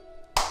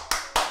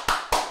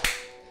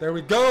 There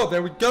we go.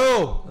 There we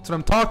go. That's what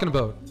I'm talking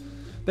about.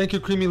 Thank you,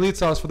 Creamy Lead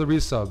Sauce, for the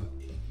resub.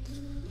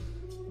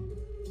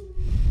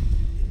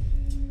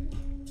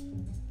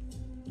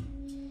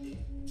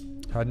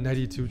 Had Knight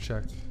e2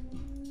 checked.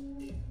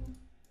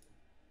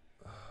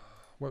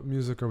 What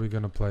music are we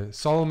going to play?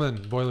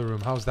 Solomon, Boiler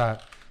Room. How's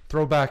that?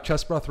 Throwback.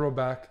 chessbrah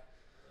throwback.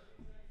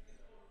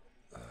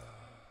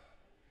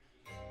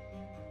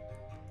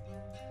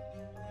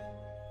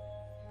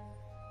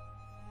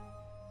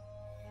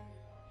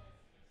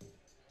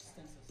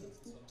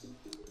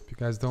 If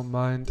you guys don't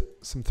mind,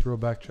 some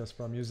throwback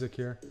chessbrah music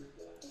here.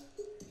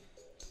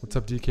 What's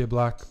up, DK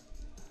Black?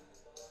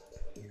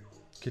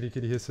 Kitty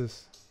kitty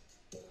hisses.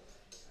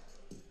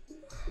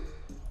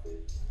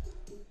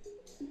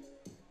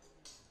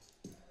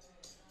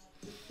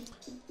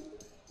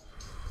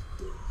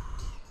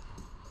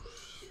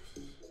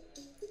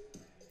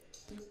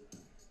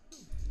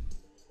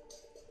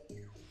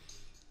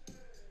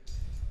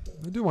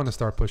 I do want to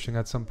start pushing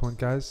at some point,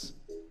 guys.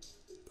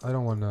 I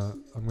don't want to.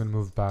 I'm going to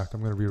move back.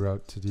 I'm going to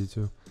reroute to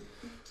D2.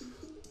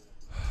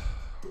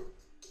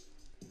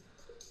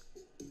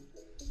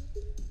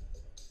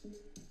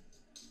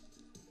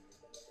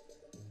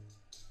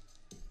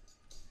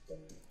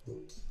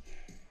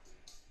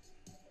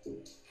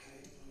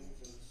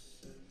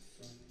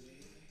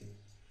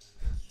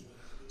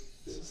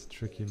 This is a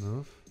tricky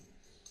move.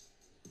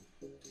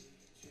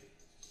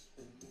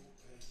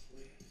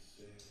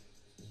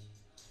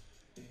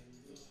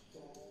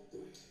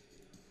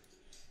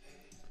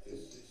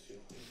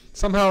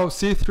 Somehow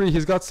c3,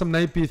 he's got some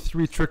knight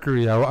b3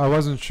 trickery. I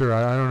wasn't sure.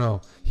 I don't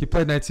know. He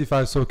played knight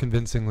c5 so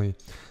convincingly.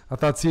 I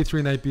thought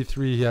c3, knight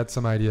b3, he had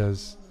some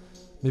ideas.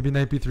 Maybe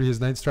knight b3,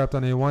 his knight strapped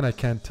on a1. I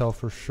can't tell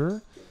for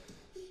sure.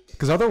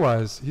 Because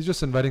otherwise, he's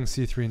just inviting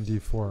c3 and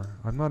d4.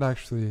 I'm not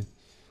actually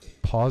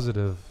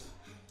positive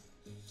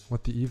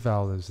what the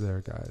eval is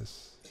there,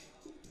 guys.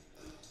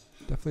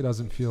 Definitely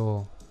doesn't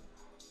feel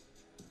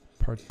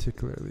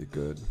particularly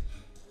good.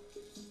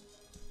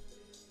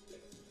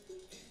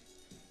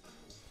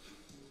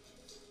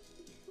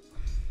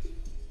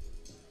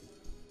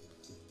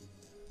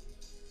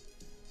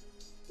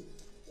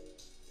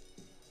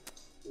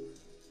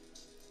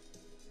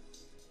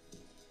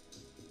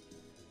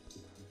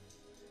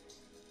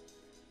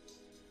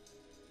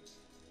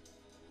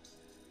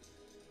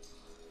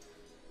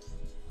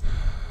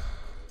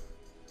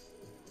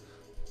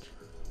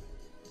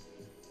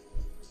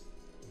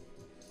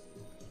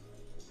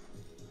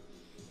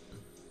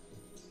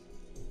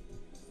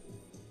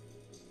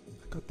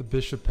 Got the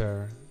bishop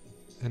pair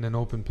in an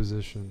open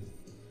position.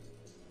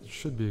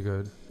 Should be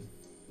good.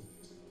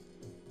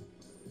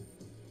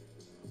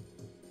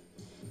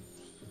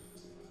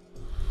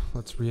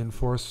 Let's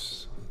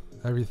reinforce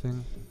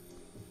everything.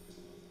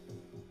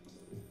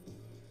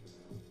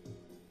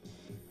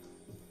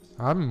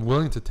 I'm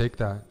willing to take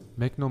that.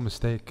 Make no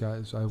mistake,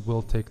 guys. I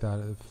will take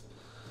that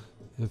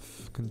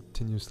if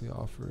continuously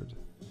offered.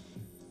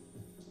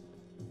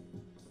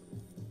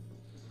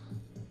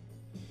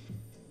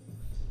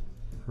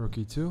 Rook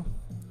e2.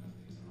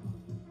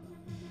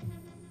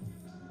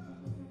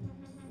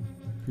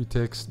 If he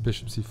takes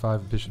bishop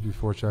c5, bishop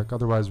e4 check.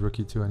 Otherwise, rook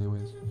e2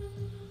 anyways.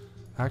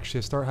 Actually,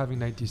 I start having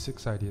knight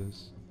d6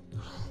 ideas.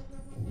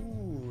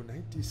 Ooh,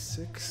 knight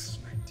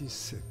d6, knight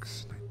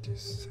d6, knight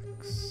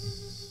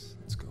d6.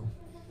 Let's go.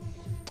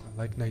 I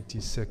like knight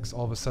d6.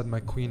 All of a sudden,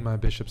 my queen, my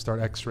bishop start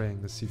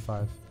x-raying the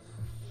c5.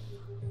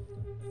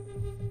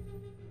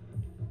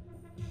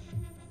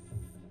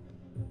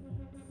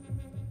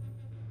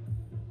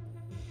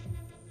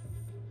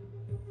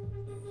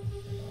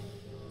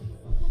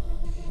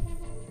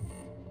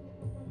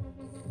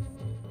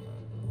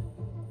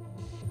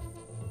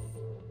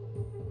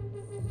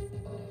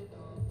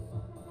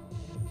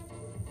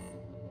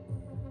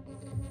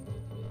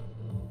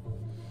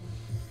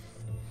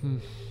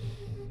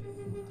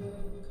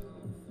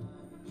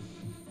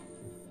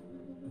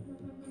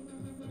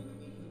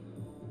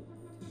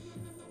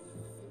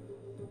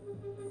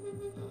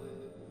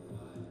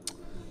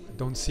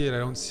 Don't see it, I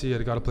don't see it.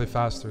 I gotta play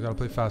faster, I gotta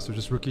play faster.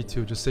 Just rook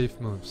e2, just safe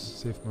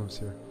moves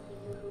here.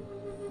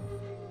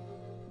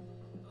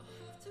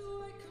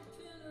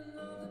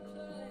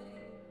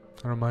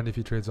 I don't mind if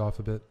he trades off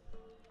a bit.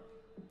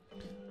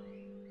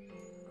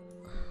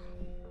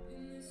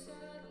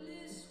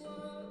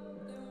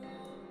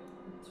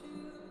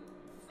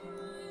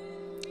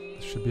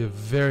 This should be a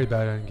very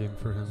bad endgame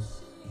for him.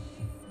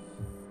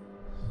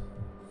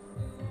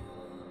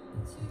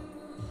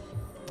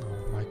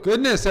 Oh my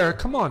goodness, Eric,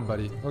 come on,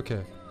 buddy.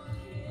 Okay.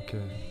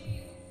 Okay.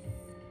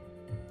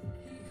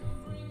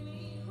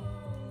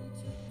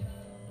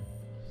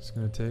 It's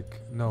gonna take.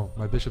 No,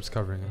 my bishop's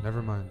covering it.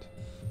 Never mind.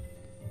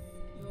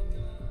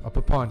 Up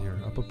a pawn here.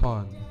 Up a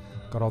pawn.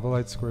 Got all the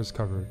light squares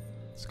covered.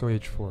 Let's go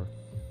h4.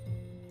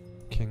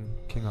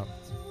 King up.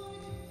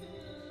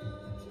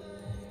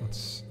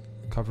 Let's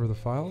cover the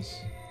files.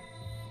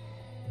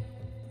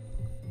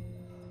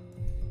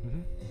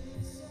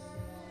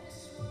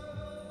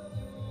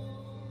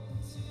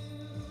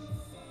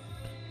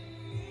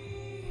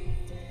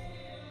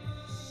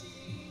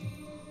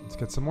 Let's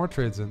get some more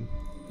trades in.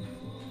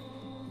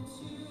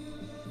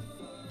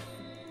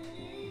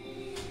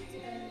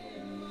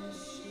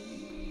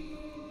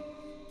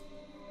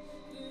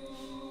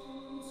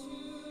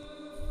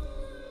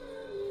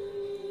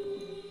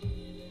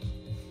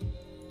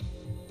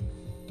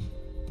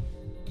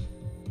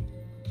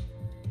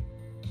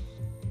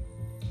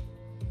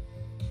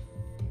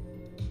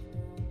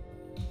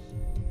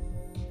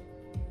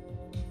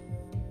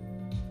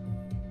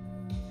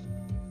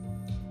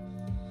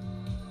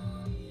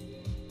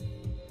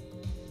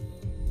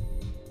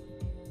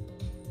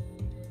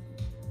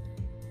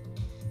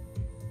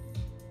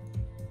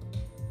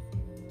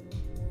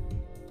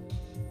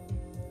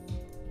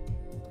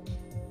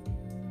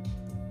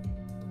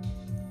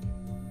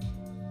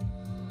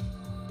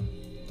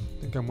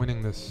 I think I'm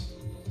winning this.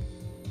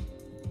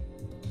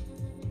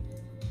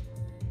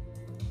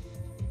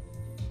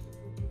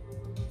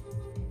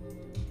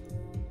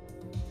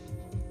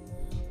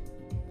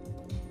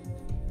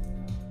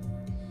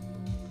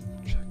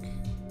 Check.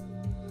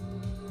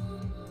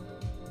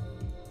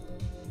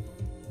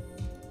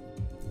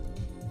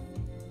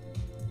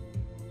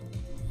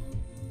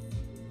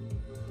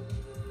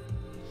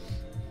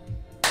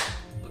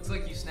 Looks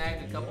like you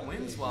snagged a couple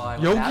wins while I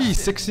was Yogi absent.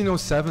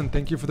 1607,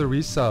 thank you for the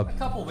resub. A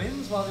couple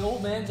wins while the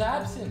old man's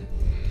absent.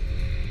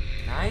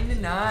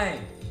 9-9.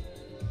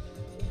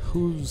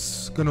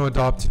 Who's gonna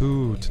adopt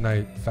who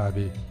tonight,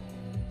 Fabi?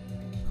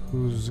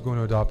 Who's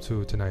gonna adopt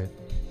who tonight?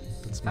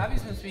 That's my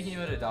Fabi's been speaking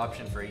about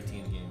adoption for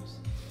 18 games.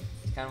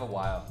 It's kind of a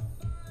while.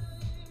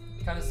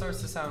 It kind of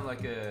starts to sound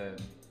like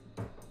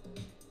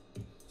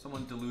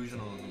someone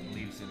delusional who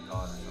believes in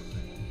God or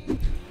something.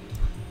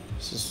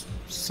 This is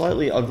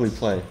slightly ugly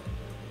play.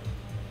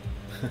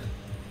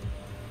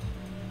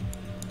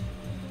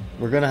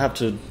 We're gonna have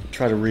to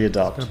try to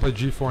re-adopt. Gonna play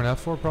G4 and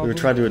F4 probably? We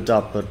tried to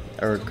adopt, but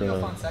Eric Tulio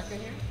Fonseca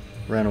here?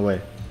 ran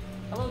away.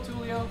 Hello,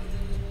 Tulio.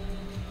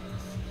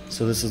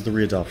 So this is the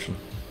re-adoption.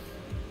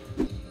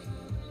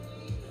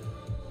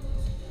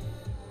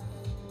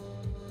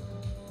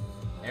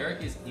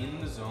 Eric is in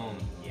the zone.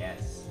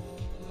 Yes.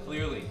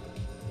 Clearly.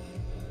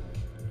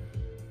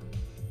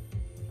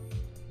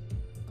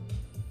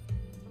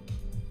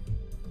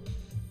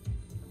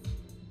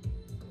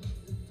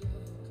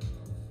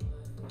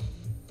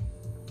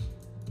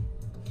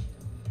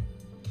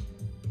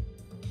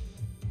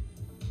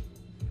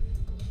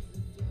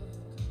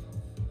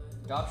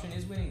 Adoption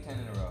is winning 10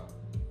 in a row.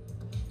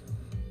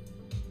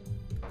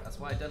 That's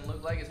why it doesn't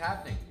look like it's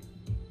happening.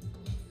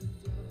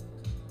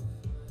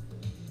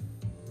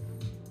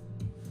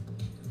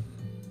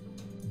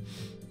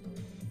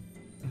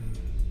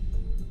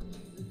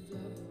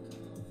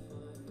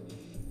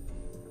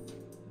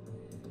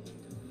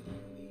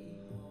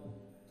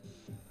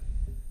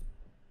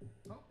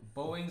 Oh,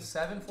 Boeing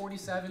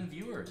 747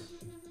 viewers.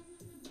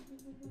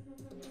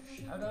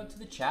 Shout out to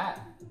the chat.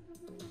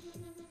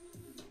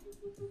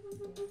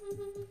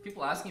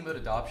 People asking about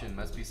adoption.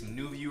 Must be some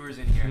new viewers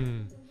in here.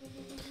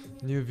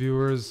 New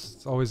viewers,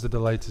 it's always a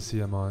delight to see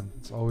them on.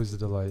 It's always a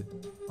delight.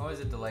 Always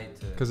a delight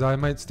to. Because I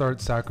might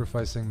start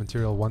sacrificing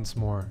material once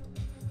more.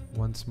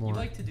 Once more. You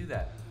like to do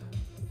that,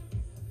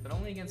 but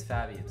only against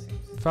Fabi, it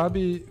seems.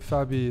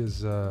 Fabi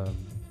is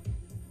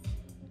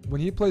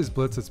when he plays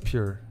Blitz, it's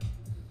pure.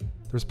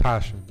 There's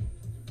passion.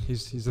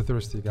 He's a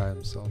thirsty guy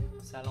himself.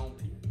 Salon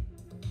P.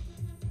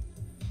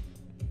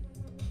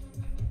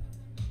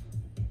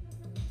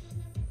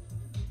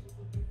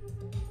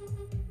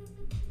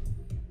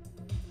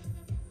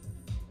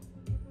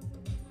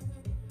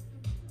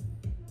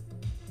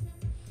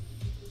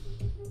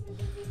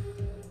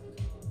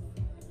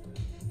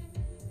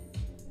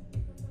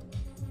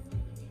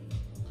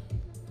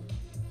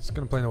 He's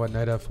gonna play what,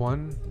 knight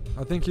f1?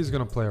 I think he's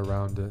gonna play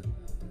around it.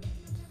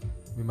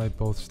 We might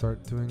both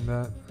start doing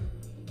that.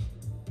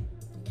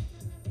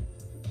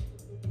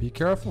 Be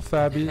careful,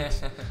 Fabi.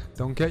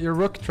 Don't get your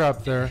rook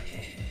trapped there.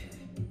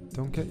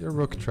 Don't get your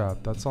rook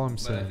trapped. That's all I'm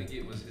But I saying. think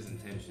it was his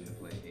intention to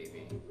play AB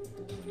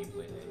when he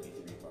played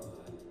AB3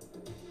 probably.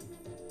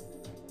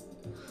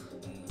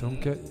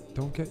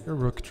 Don't get your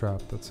rook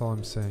trapped. That's all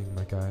I'm saying,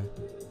 my guy.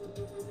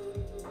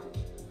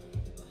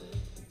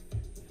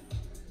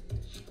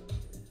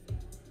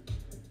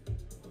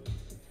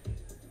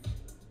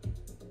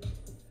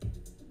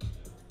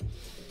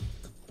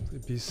 Play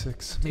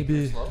b6. Taking it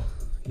Maybe. slow.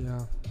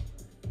 Yeah.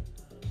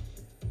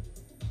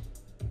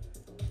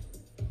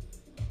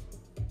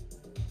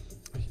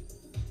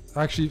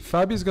 Actually,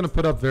 Fabi's gonna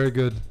put up very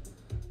good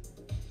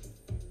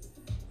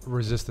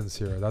resistance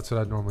here. That's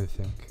what I'd normally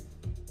think.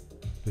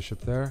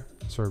 Bishop there.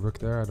 Sorry, rook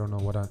there. I don't know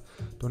what I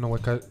Don't know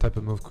what type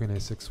of move queen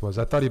a6 was.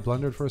 I thought he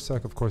blundered for a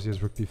sec. Of course, he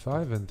has rook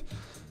b5,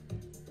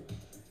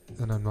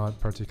 and I'm not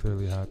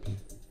particularly happy.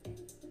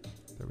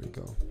 There we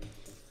go.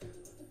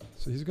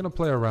 So he's going to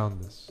play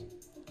around this.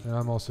 And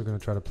I'm also going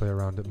to try to play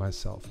around it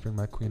myself. Bring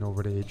my queen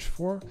over to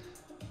h4.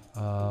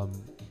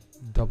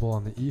 Double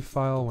on the e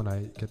file when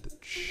I get the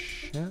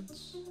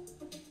chance.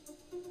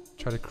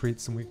 Try to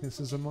create some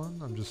weaknesses I'm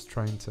on. I'm just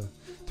trying to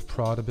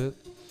prod a bit.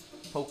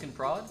 Poke and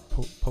prod?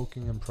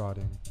 Poking and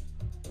prodding.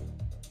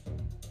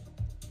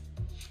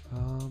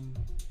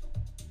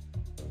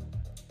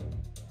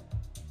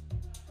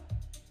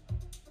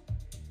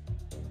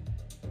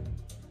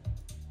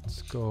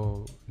 Let's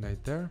go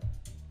knight there.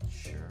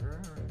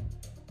 Sure.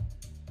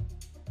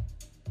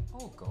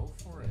 Oh, go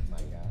for it, my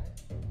guy.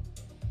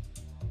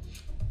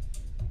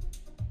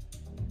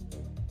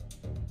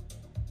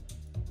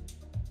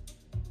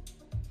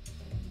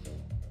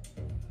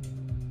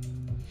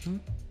 Mm-hmm.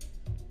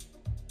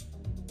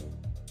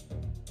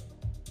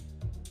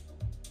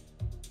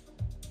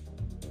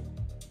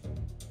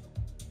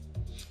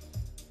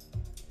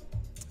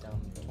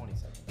 Down 20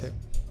 seconds. Okay.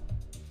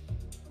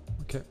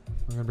 Okay.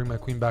 I'm gonna bring my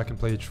queen back and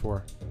play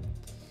h4.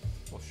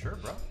 Well, sure,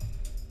 bro.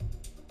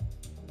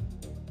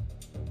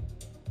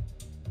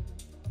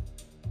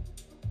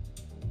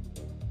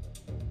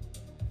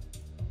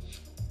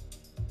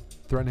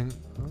 Threatening.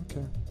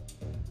 Okay.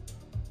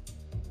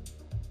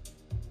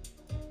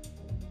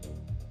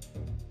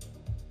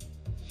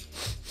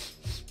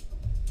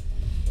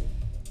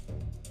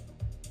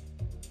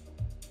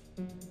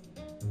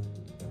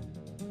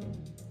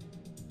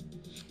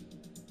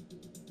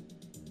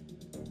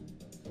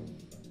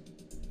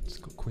 Let's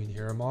go queen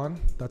here. I'm on.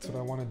 That's what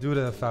I want to do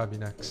to Fabi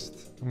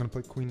next. I'm gonna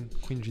play queen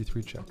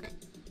g3 check.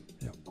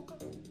 Yeah.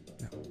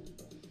 Yeah.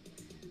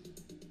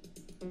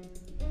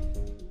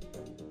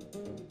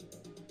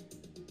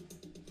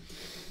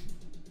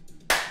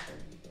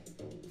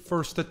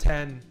 First to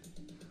 10.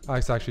 Oh,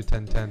 it's actually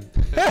 10-10.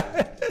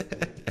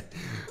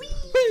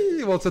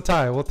 Well, it's a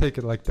tie. We'll take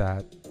it like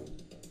that.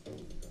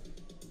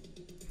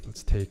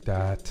 Let's take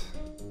that.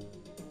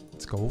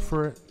 Let's go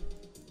for it.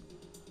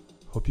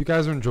 Hope you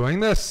guys are enjoying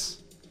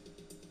this.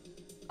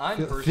 I'm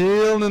personally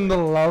Feeling the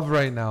love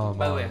right now.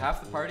 By the way,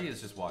 half the party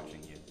is just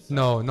watching you.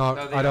 So. No,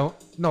 I don't.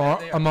 No,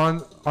 They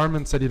are.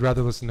 Armin said he'd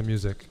rather listen to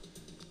music.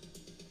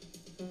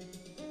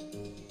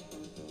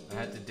 I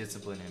had to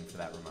discipline him for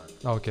that remark.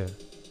 Okay.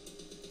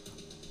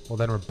 Well,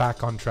 then we're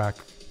back on track.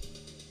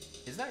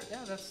 Is that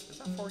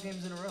 4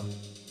 games in a row?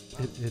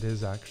 It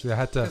is actually. I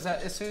had to. Because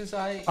as soon as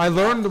I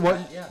learned what.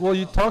 Yeah. Well,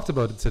 you talked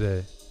about it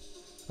today.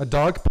 A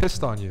dog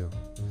pissed on you,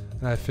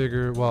 and I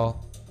figure,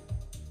 well,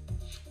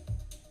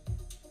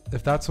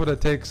 if that's what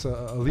it takes,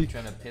 a leak.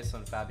 Trying to piss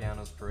on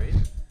Fabiano's parade?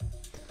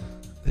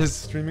 His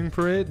streaming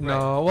parade?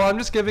 No. Well, I'm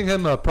just giving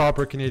him a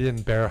proper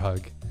Canadian bear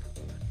hug,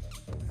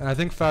 and I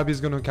think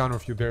Fabi's going to encounter a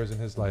few bears in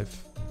his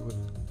life.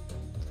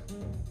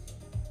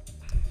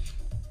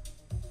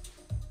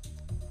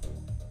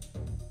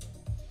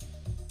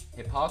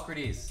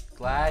 Hippocrates,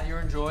 glad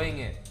you're enjoying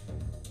it.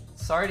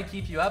 Sorry to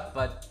keep you up,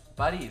 but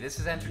buddy, this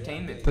is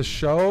entertainment. The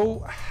show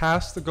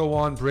has to go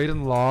on.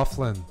 Braden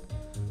Laughlin.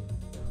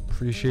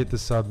 Appreciate the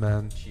sub,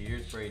 man.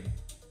 Cheers, Brady.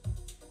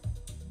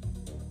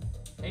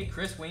 Hey,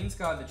 Chris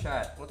Wainscott in the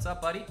chat. What's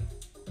up, buddy?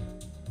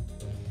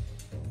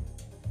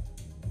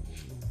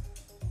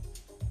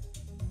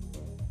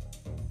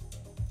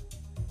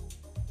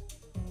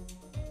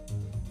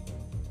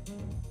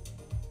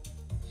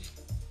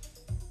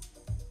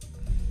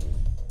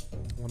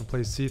 I want to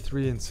play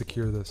c3 and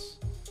secure this.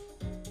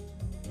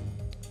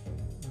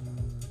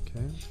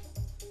 Okay.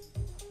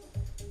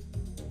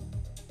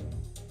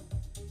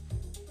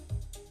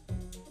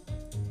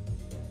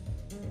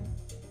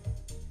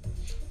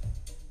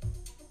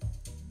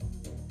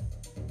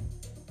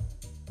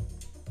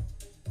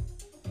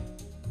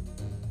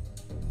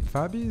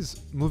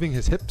 Fabi's moving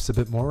his hips a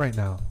bit more right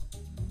now.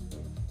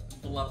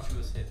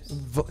 Voluptuous hips.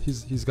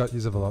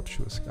 He's a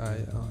voluptuous guy.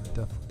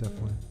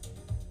 Definitely.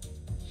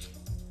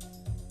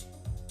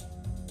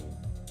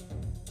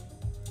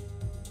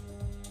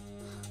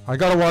 I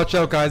gotta watch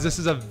out, guys. This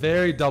is a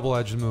very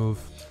double-edged move.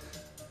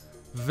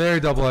 Very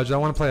double-edged. I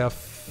want to play a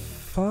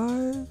 5.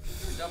 You're a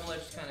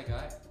double-edged kind of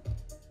guy.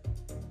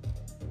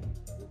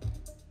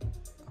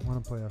 I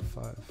want to play a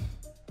 5.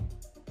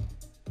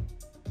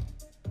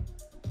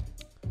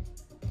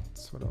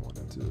 That's what I want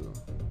to do.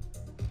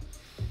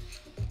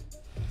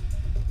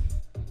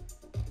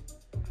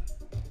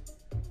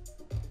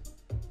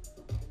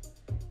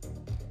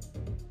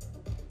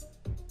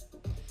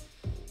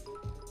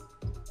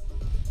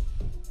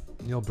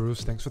 Neil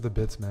Bruce, thanks for the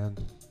bits, man.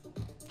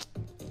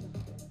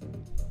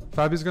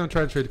 Fabi's gonna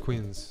try to trade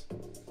queens.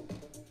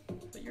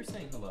 But you're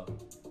saying hello.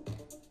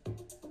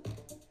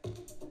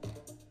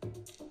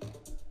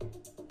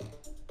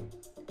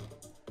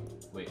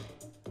 Wait.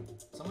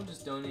 Someone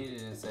just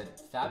donated and said,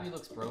 Fabi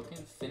looks broken.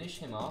 Finish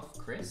him off,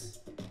 Chris?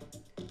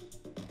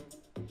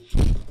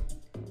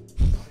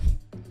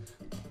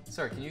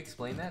 Sorry, can you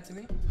explain that to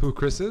me? Who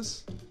Chris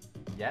is?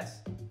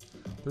 Yes?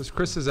 There's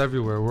Chris's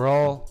everywhere. We're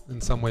all,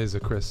 in some ways, a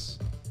Chris.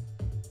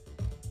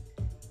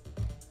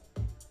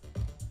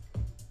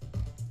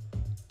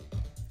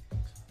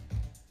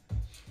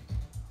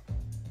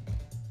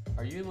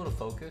 Are you able to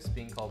focus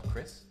being called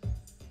Chris?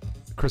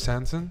 Chris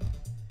Hansen?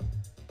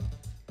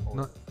 Or,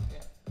 Not-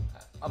 yeah,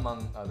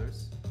 among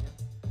others. Yeah.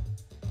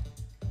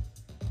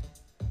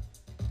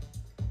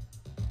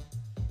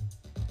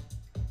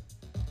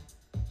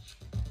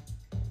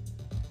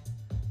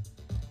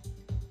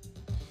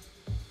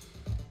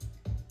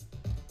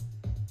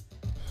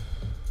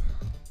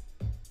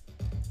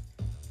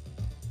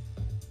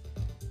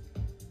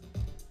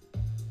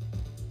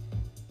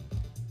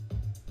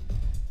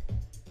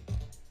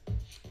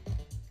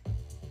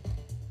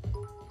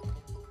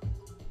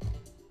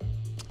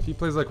 If he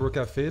plays like Rook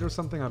F8 or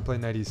something, I play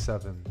Knight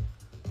E7.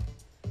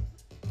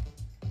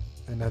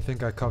 And I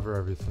think I cover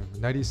everything.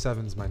 Knight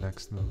E7 is my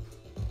next move.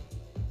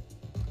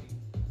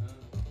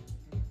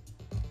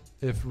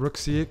 If Rook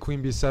C8,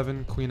 Queen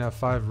B7, Queen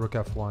F5, Rook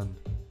F1.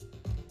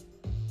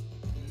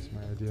 That's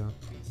my idea.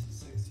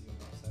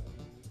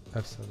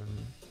 F7.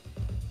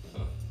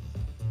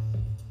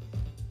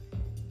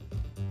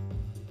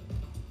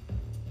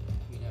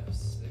 Queen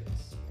F6.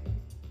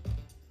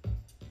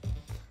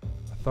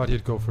 I thought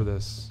he'd go for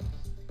this.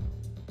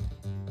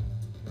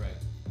 Right.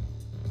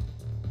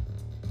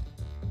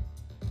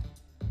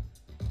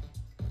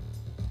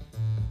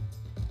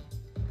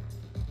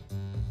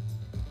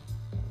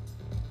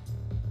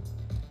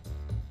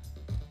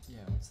 Yeah,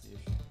 what's the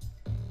issue?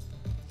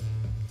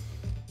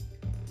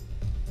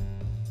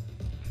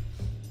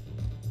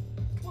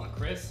 Come on,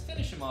 Chris.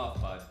 Finish him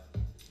off, bud.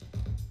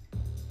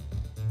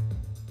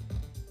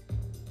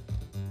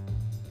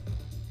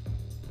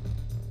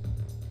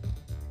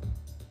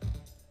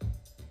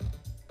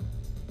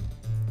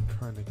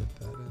 Trying to get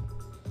that in.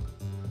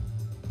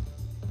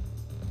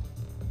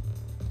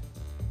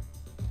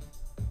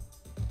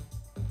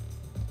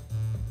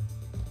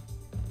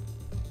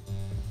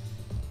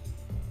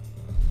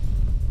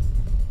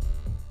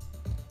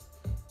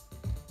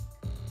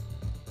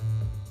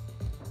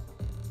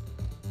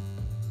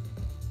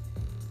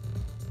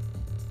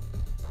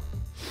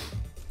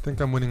 I think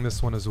I'm winning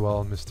this one as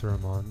well, Mr.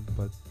 Amon,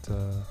 but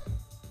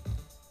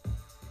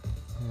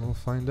we'll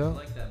find I out.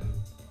 like that move.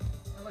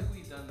 I like what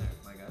you've done there,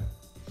 my guy.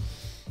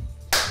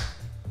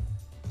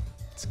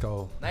 Let's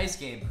go. Nice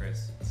game,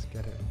 Chris. Let's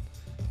get it.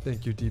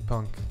 Thank you,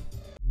 D-Punk.